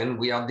best we can.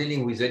 We are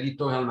dealing with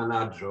editorial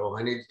manager,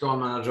 and editorial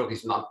manager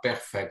is not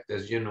perfect.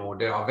 As you know,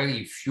 there are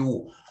very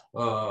few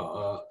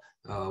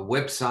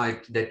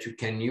websites that you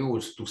can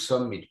use to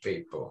submit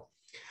paper.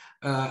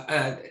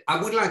 I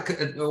would like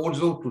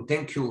also to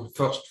thank you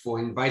first for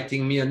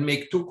inviting me and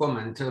make two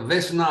comments.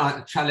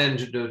 Vesna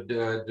challenged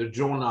the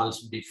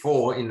journals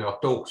before in her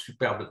talk,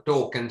 superb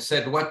talk, and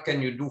said, what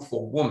can you do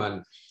for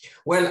women?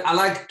 Well, I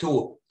like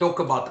to talk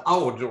about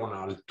our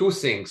journal, two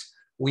things.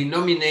 We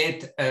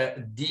nominate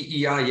a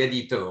DEI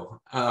editor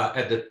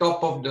at the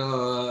top of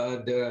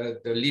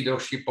the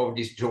leadership of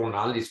this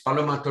journal is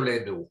Paloma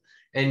Toledo,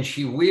 and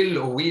she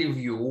will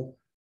review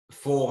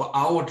for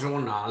our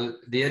journal,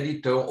 the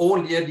editor, all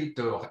the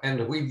editor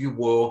and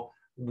reviewer,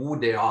 who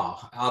they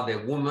are. Are they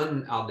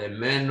women? Are they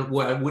men?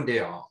 Who they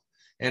are?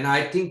 And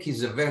I think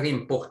it's a very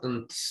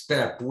important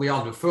step. We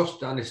are the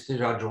first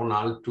anesthesia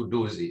journal to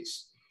do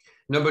this.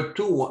 Number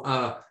two,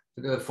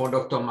 for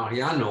Dr.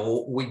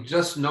 Mariano, we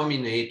just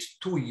nominate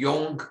two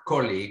young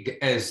colleagues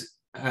as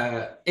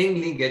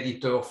English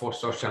editor for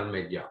social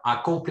media. I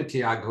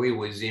completely agree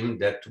with him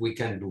that we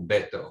can do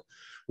better.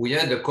 We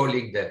had a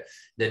colleague that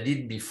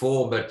did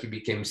before, but he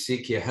became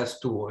sick. He has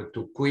to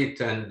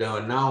quit. And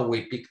now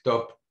we picked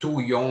up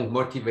two young,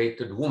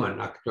 motivated women,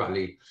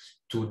 actually,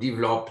 to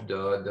develop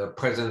the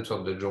presence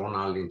of the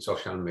journal in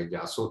social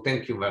media. So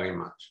thank you very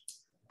much.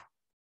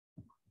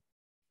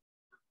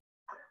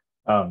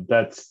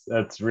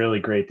 That's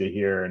really great to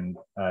hear. And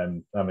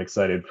I'm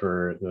excited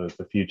for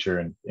the future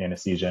in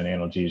anesthesia and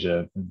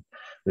analgesia in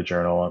the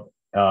journal.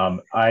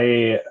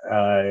 I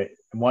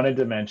wanted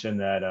to mention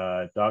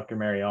that Dr.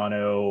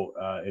 Mariano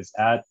is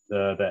at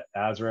the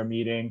ASRA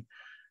meeting,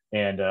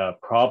 and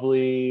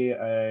probably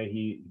I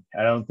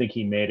don't think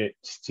he made it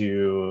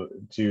to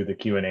the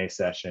Q&A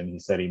session. He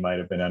said he might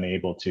have been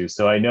unable to.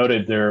 So I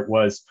noted there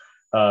was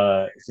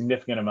a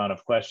significant amount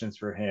of questions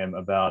for him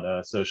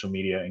about social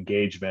media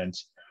engagement.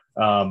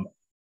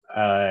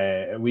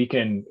 We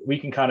can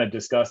kind of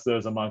discuss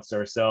those amongst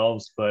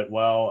ourselves, but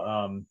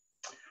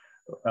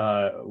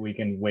we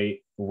can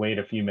wait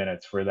a few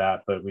minutes for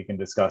that, but we can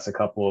discuss a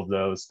couple of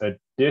those.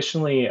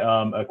 Additionally,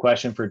 a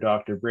question for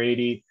Dr.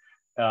 Brady.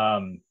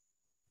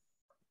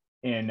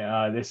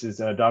 This is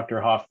Dr.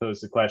 Hoff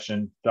posed the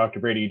question. Dr.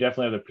 Brady, you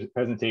definitely have the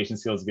presentation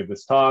skills to give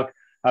this talk.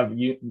 Have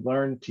you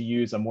learned to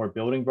use a more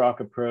building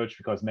block approach,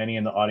 because many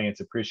in the audience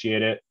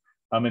appreciate it?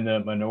 I'm in the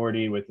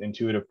minority with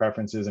intuitive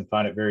preferences and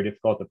find it very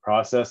difficult to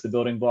process the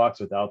building blocks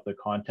without the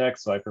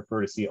context, so I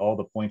prefer to see all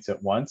the points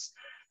at once.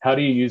 How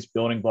do you use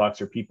building blocks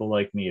for people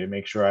like me to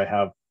make sure I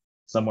have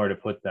somewhere to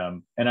put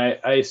them? And I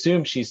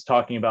assume she's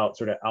talking about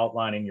sort of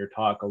outlining your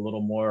talk a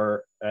little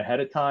more ahead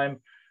of time,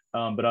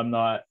 but I'm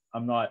not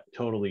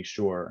totally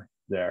sure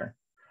there.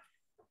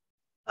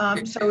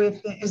 So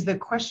is the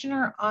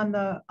questioner on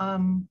the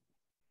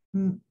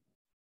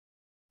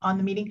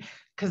meeting?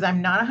 Because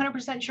I'm not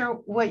 100%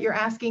 sure what you're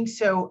asking.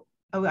 So,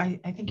 I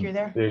think you're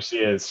there. There she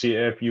is.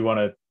 If you want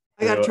to.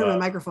 I got to turn my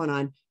microphone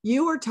on.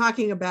 You were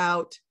talking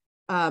about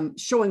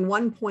showing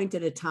one point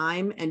at a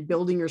time and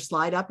building your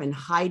slide up and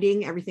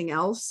hiding everything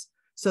else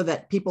so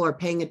that people are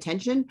paying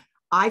attention.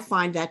 I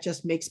find that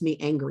just makes me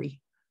angry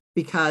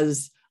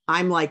because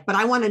I'm like, but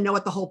I want to know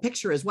what the whole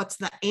picture is. What's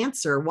the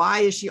answer? Why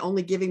is she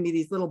only giving me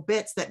these little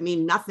bits that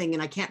mean nothing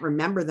and I can't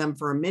remember them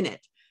for a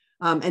minute?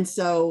 And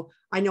so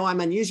I know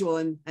I'm unusual.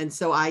 And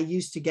so I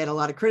used to get a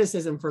lot of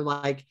criticism for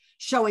like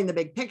showing the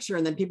big picture.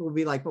 And then people would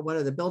be like, but what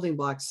are the building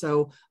blocks?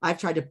 So I've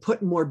tried to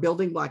put more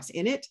building blocks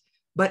in it,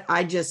 but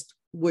I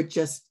would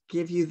just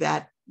give you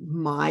that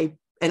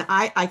and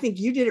I think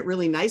you did it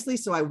really nicely.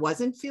 So I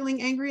wasn't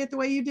feeling angry at the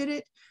way you did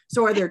it.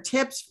 So are there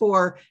tips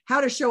for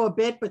how to show a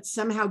bit, but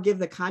somehow give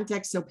the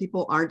context so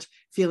people aren't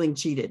feeling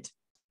cheated?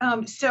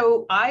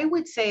 So I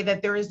would say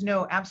that there is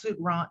no absolute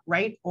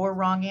right or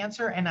wrong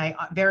answer. And I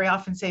very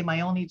often say my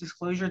only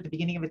disclosure at the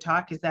beginning of a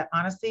talk is that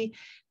honestly,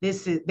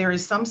 there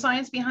is some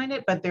science behind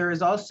it, but there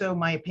is also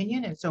my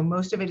opinion. And so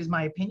most of it is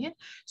my opinion.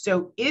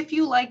 So if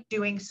you like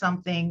doing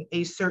something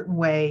a certain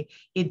way,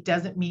 it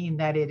doesn't mean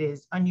that it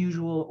is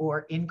unusual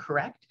or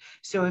incorrect.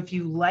 So if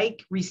you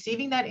like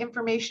receiving that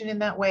information in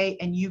that way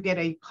and you get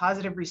a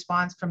positive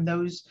response from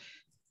those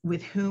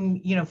with whom,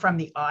 from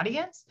the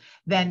audience,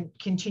 then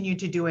continue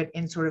to do it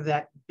in sort of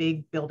that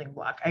big building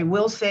block. I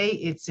will say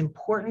it's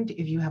important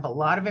if you have a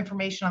lot of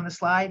information on the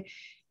slide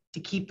to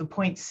keep the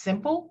points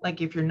simple.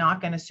 Like if you're not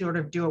going to sort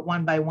of do it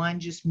one by one,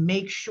 just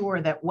make sure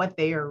that what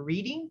they are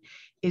reading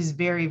is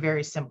very,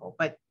 very simple.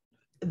 But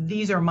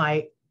these are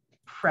my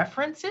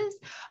preferences.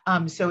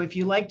 So if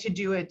you like to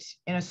do it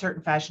in a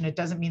certain fashion, it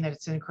doesn't mean that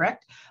it's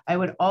incorrect. I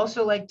would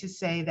also like to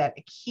say that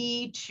a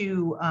key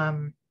to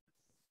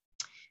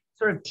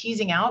sort of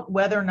teasing out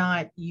whether or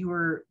not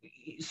you're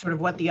sort of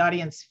what the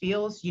audience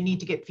feels, you need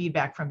to get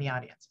feedback from the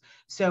audience.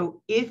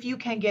 So if you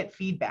can get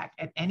feedback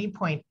at any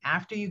point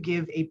after you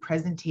give a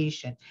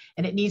presentation,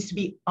 and it needs to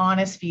be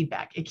honest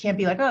feedback. It can't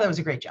be like, oh, that was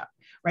a great job,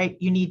 right?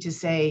 You need to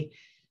say,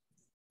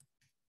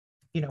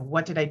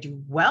 what did I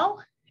do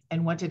well?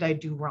 And what did I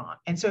do wrong?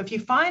 And so if you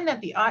find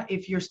that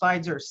if your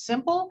slides are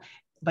simple,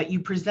 but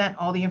you present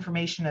all the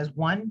information as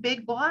one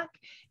big block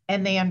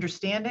and they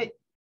understand it,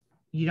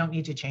 you don't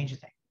need to change a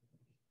thing.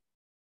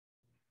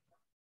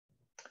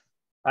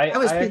 I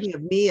was thinking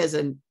of me as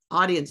an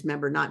audience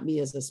member, not me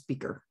as a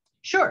speaker.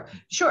 Sure.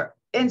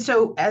 And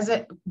so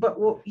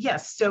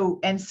yes. So,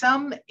 and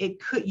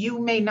you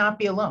may not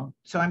be alone.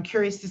 So I'm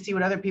curious to see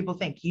what other people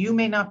think. You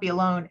may not be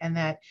alone and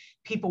that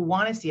people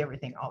want to see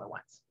everything all at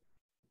once.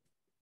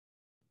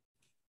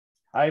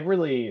 I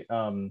really,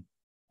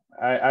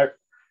 I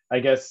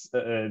guess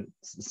a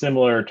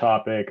similar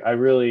topic. I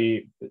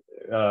really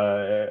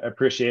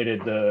appreciated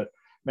the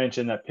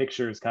mention that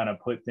pictures kind of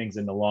put things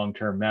into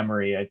long-term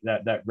memory.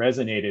 That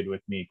resonated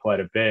with me quite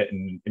a bit,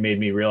 and it made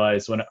me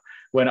realize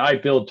when I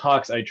build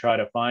talks, I try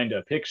to find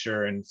a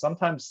picture, and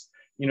sometimes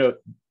a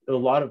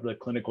lot of the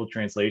clinical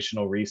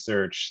translational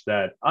research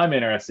that I'm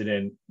interested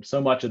in, so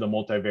much of the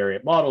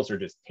multivariate models are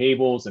just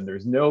tables and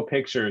there's no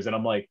pictures, and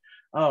I'm like,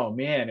 oh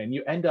man, and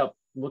you end up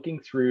looking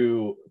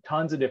through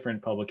tons of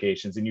different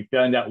publications and you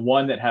find that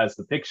one that has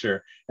the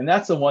picture, and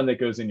that's the one that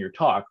goes in your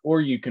talk.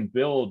 Or you could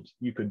build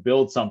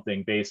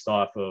something based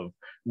off of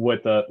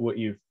what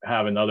you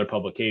have in other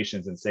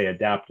publications and say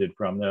adapted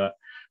from the.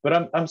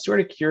 But I'm sort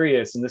of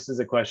curious, and this is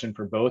a question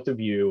for both of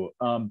you.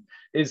 Do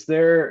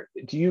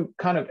you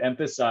kind of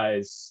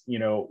emphasize,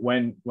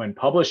 when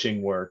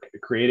publishing work,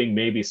 creating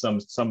maybe some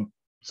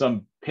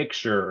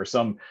picture or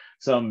some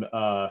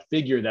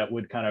figure that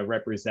would kind of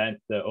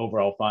represent the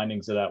overall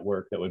findings of that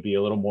work that would be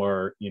a little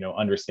more,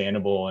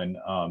 understandable and,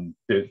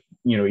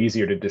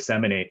 easier to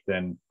disseminate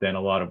than a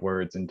lot of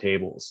words and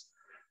tables?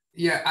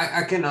 Yeah,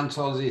 I can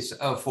answer this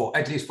for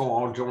at least for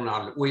our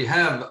journal. We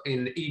have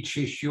in each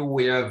issue,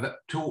 we have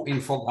 2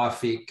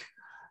 infographic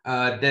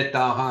that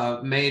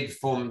are made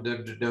from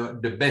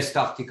the best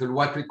article,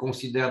 what we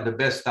consider the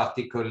best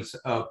articles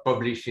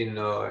published in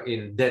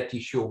that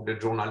issue of the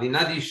journal. In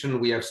addition,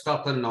 we have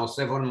started now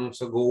several months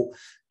ago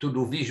to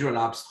do visual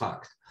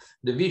abstract.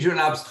 The visual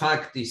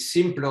abstract is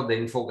simpler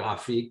than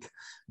infographic,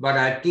 but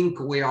I think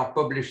we are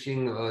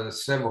publishing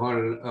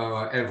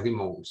several every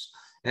month.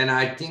 And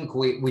I think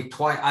we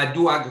try. I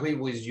do agree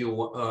with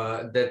you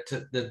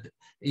that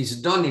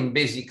is done in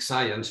basic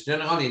science.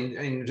 Generally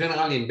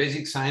in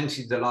basic science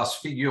is the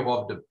last figure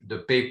of the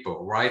paper,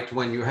 right?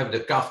 When you have the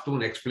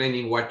cartoon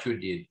explaining what you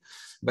did.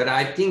 But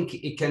I think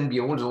it can be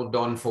also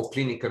done for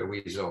clinical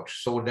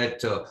research, so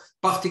that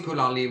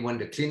particularly when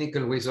the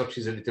clinical research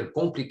is a little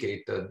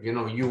complicated,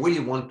 you really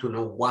want to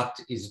know what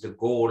is the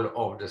goal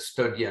of the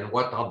study and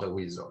what are the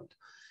results.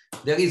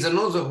 There is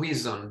another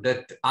reason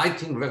that I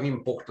think very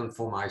important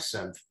for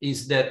myself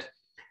is that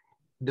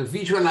the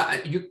visual,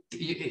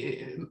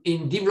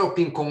 in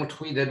developing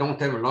countries, they don't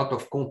have a lot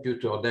of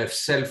computer, they have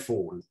cell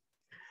phone.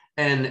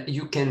 And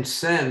you can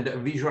send a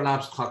visual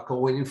abstract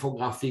or an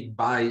infographic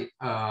by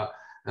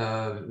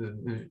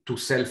to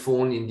cell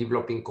phone in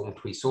developing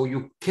countries. So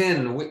you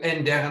can,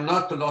 and there are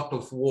not a lot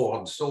of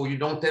words, so you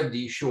don't have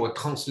the issue of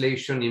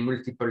translation in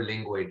multiple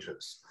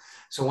languages.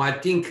 So I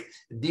think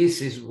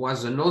this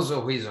was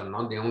another reason,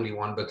 not the only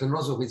one, but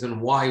another reason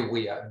why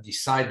we have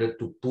decided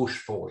to push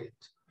for it.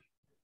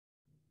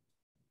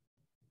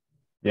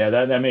 Yeah,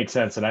 that makes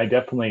sense. And I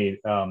definitely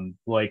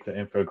like the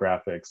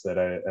infographics that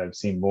I've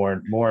seen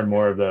more and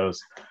more of those.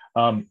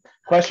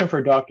 Question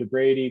for Dr.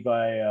 Brady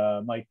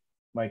by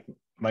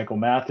Michael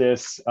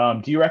Mathis.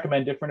 Do you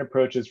recommend different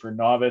approaches for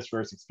novice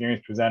versus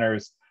experienced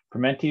presenters? For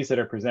mentees that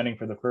are presenting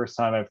for the first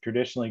time, I've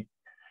traditionally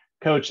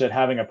coached that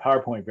having a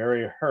PowerPoint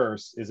very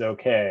rehearsed is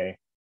okay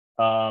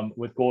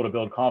with goal to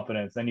build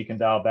confidence. Then you can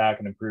dial back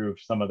and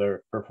improve some of the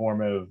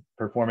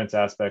performance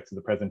aspects of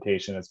the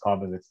presentation as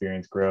confidence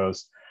experience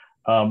grows.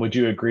 Would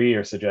you agree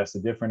or suggest a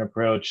different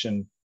approach?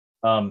 And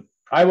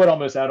I would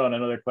almost add on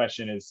another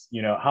question is,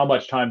 how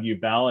much time do you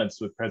balance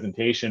with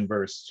presentation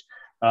versus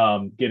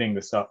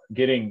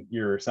getting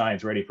your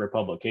science ready for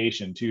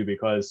publication too?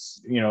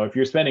 Because, if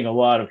you're spending a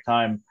lot of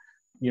time,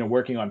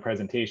 working on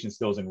presentation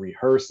skills and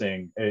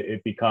rehearsing,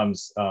 it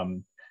becomes,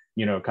 kind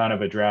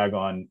of a drag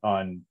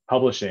on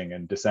publishing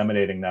and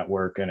disseminating that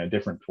work in a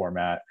different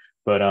format.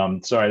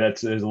 But sorry,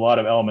 there's a lot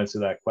of elements to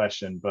that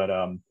question, but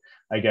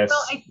I guess.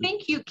 Well, I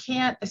think you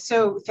can't.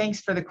 So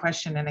thanks for the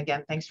question. And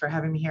again, thanks for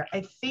having me here.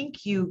 I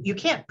think you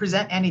can't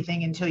present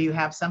anything until you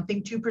have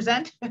something to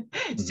present.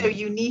 So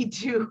you need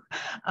to,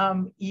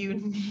 you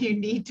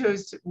need to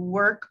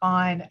work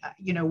on,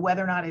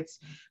 whether or not it's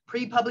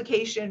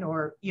pre-publication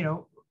or,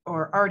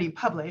 or already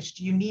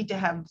published. You need to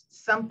have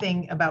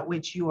something about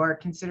which you are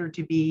considered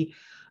to be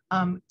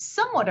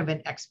somewhat of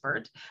an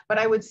expert, but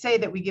I would say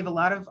that we give a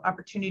lot of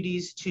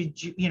opportunities to,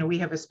 we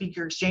have a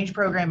speaker exchange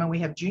program and we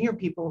have junior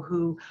people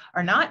who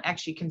are not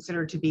actually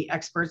considered to be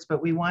experts,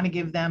 but we want to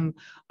give them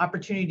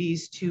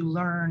opportunities to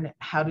learn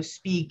how to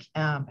speak.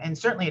 And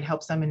certainly it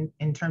helps them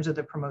in terms of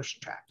the promotion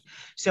track.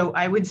 So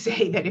I would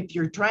say that if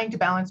you're trying to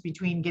balance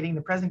between getting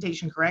the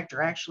presentation correct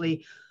or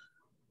actually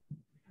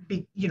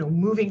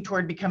moving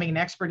toward becoming an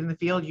expert in the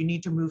field, you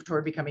need to move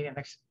toward becoming an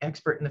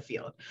expert in the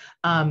field.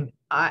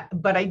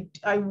 But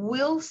I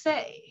will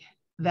say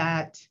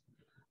that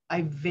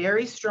I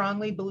very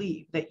strongly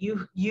believe that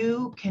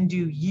you can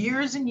do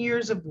years and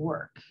years of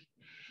work.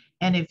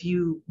 And if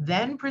you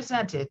then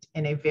present it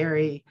in a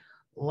very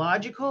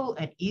logical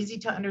and easy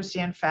to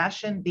understand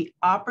fashion, the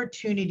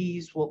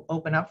opportunities will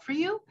open up for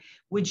you,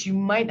 which you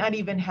might not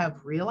even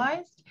have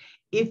realized.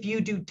 If you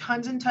do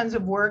tons and tons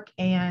of work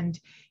and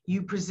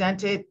you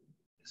present it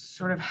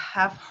sort of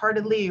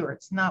half-heartedly or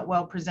it's not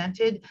well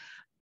presented,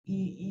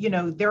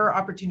 there are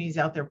opportunities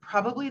out there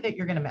probably that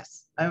you're going to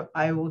miss.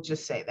 I will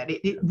just say that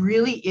it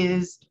really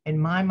is, in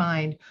my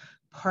mind,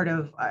 part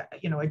of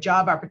a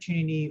job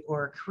opportunity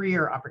or a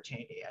career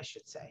opportunity, I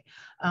should say.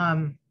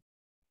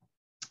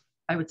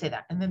 I would say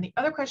that. And then the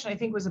other question I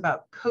think was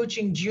about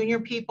coaching junior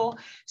people.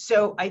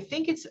 So I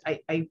think it's,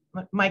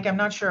 Mike, I'm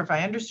not sure if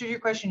I understood your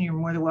question. You're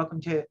more than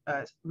welcome to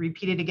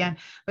repeat it again.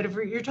 But if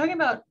you're talking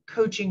about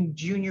coaching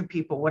junior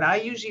people, what I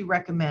usually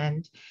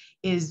recommend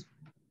is,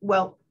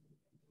 well,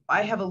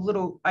 I have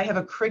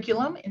a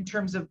curriculum in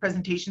terms of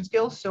presentation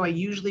skills. So I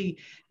usually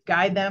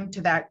guide them to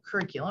that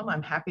curriculum.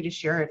 I'm happy to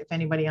share it if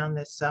anybody on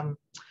this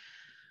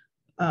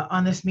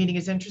meeting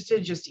is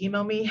interested, just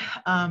email me.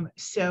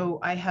 So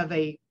I have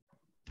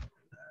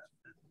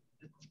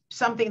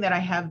something that I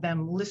have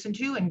them listen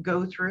to and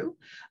go through.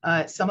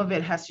 Some of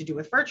it has to do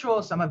with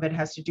virtual, some of it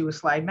has to do with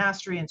slide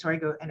mastery, and so I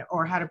go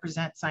or how to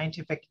present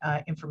scientific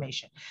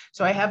information.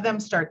 So I have them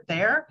start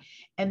there,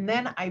 and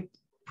then I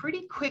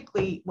pretty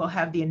quickly will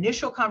have the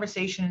initial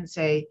conversation and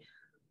say,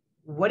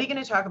 what are you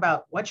going to talk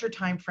about? What's your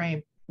time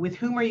frame? With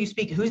whom are you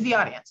speaking? Who's the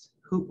audience?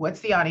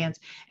 What's the audience?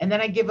 And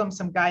then I give them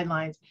some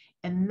guidelines,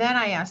 and then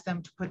I ask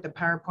them to put the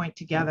PowerPoint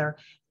together,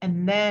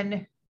 and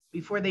then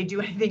before they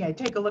do anything, I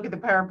take a look at the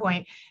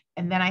PowerPoint,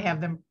 and then I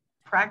have them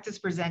practice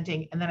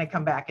presenting, and then I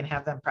come back and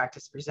have them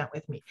practice present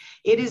with me.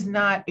 It is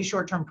not a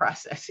short-term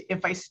process.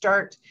 If I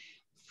start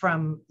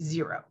from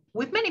zero,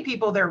 with many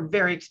people, they're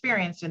very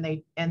experienced, and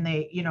they,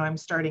 I'm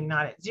starting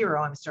not at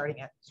 0, I'm starting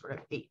at sort of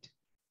 8.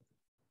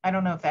 I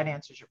don't know if that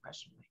answers your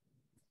question.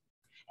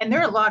 And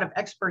there are a lot of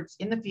experts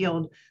in the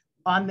field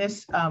on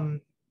this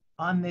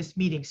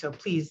meeting, so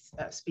please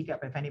speak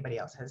up if anybody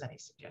else has any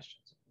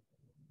suggestions.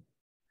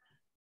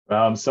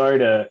 I'm sorry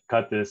to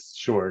cut this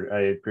short. I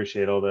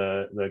appreciate all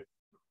the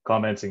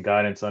comments and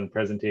guidance on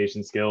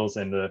presentation skills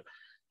and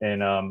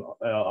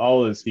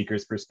all of the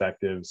speakers'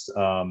 perspectives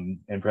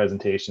and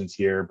presentations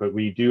here. But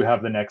we do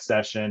have the next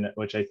session,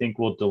 which I think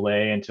will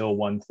delay until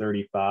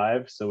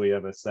 1:35. So we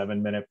have a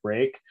 7-minute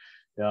break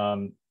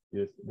to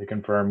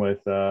confirm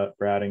with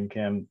Brad and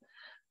Kim.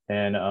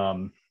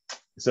 And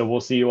so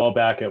we'll see you all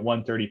back at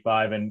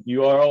 1:35. And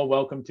you are all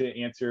welcome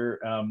to answer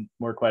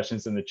more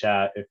questions in the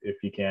chat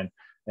if you can.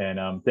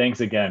 And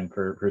thanks again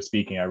for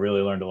speaking. I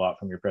really learned a lot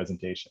from your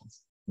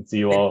presentations. And see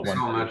you all at 1:35. Thank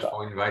you so much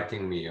for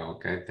inviting me.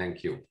 Okay,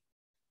 thank you.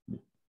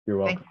 You're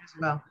welcome. Thank you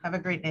as well. Have a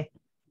great day.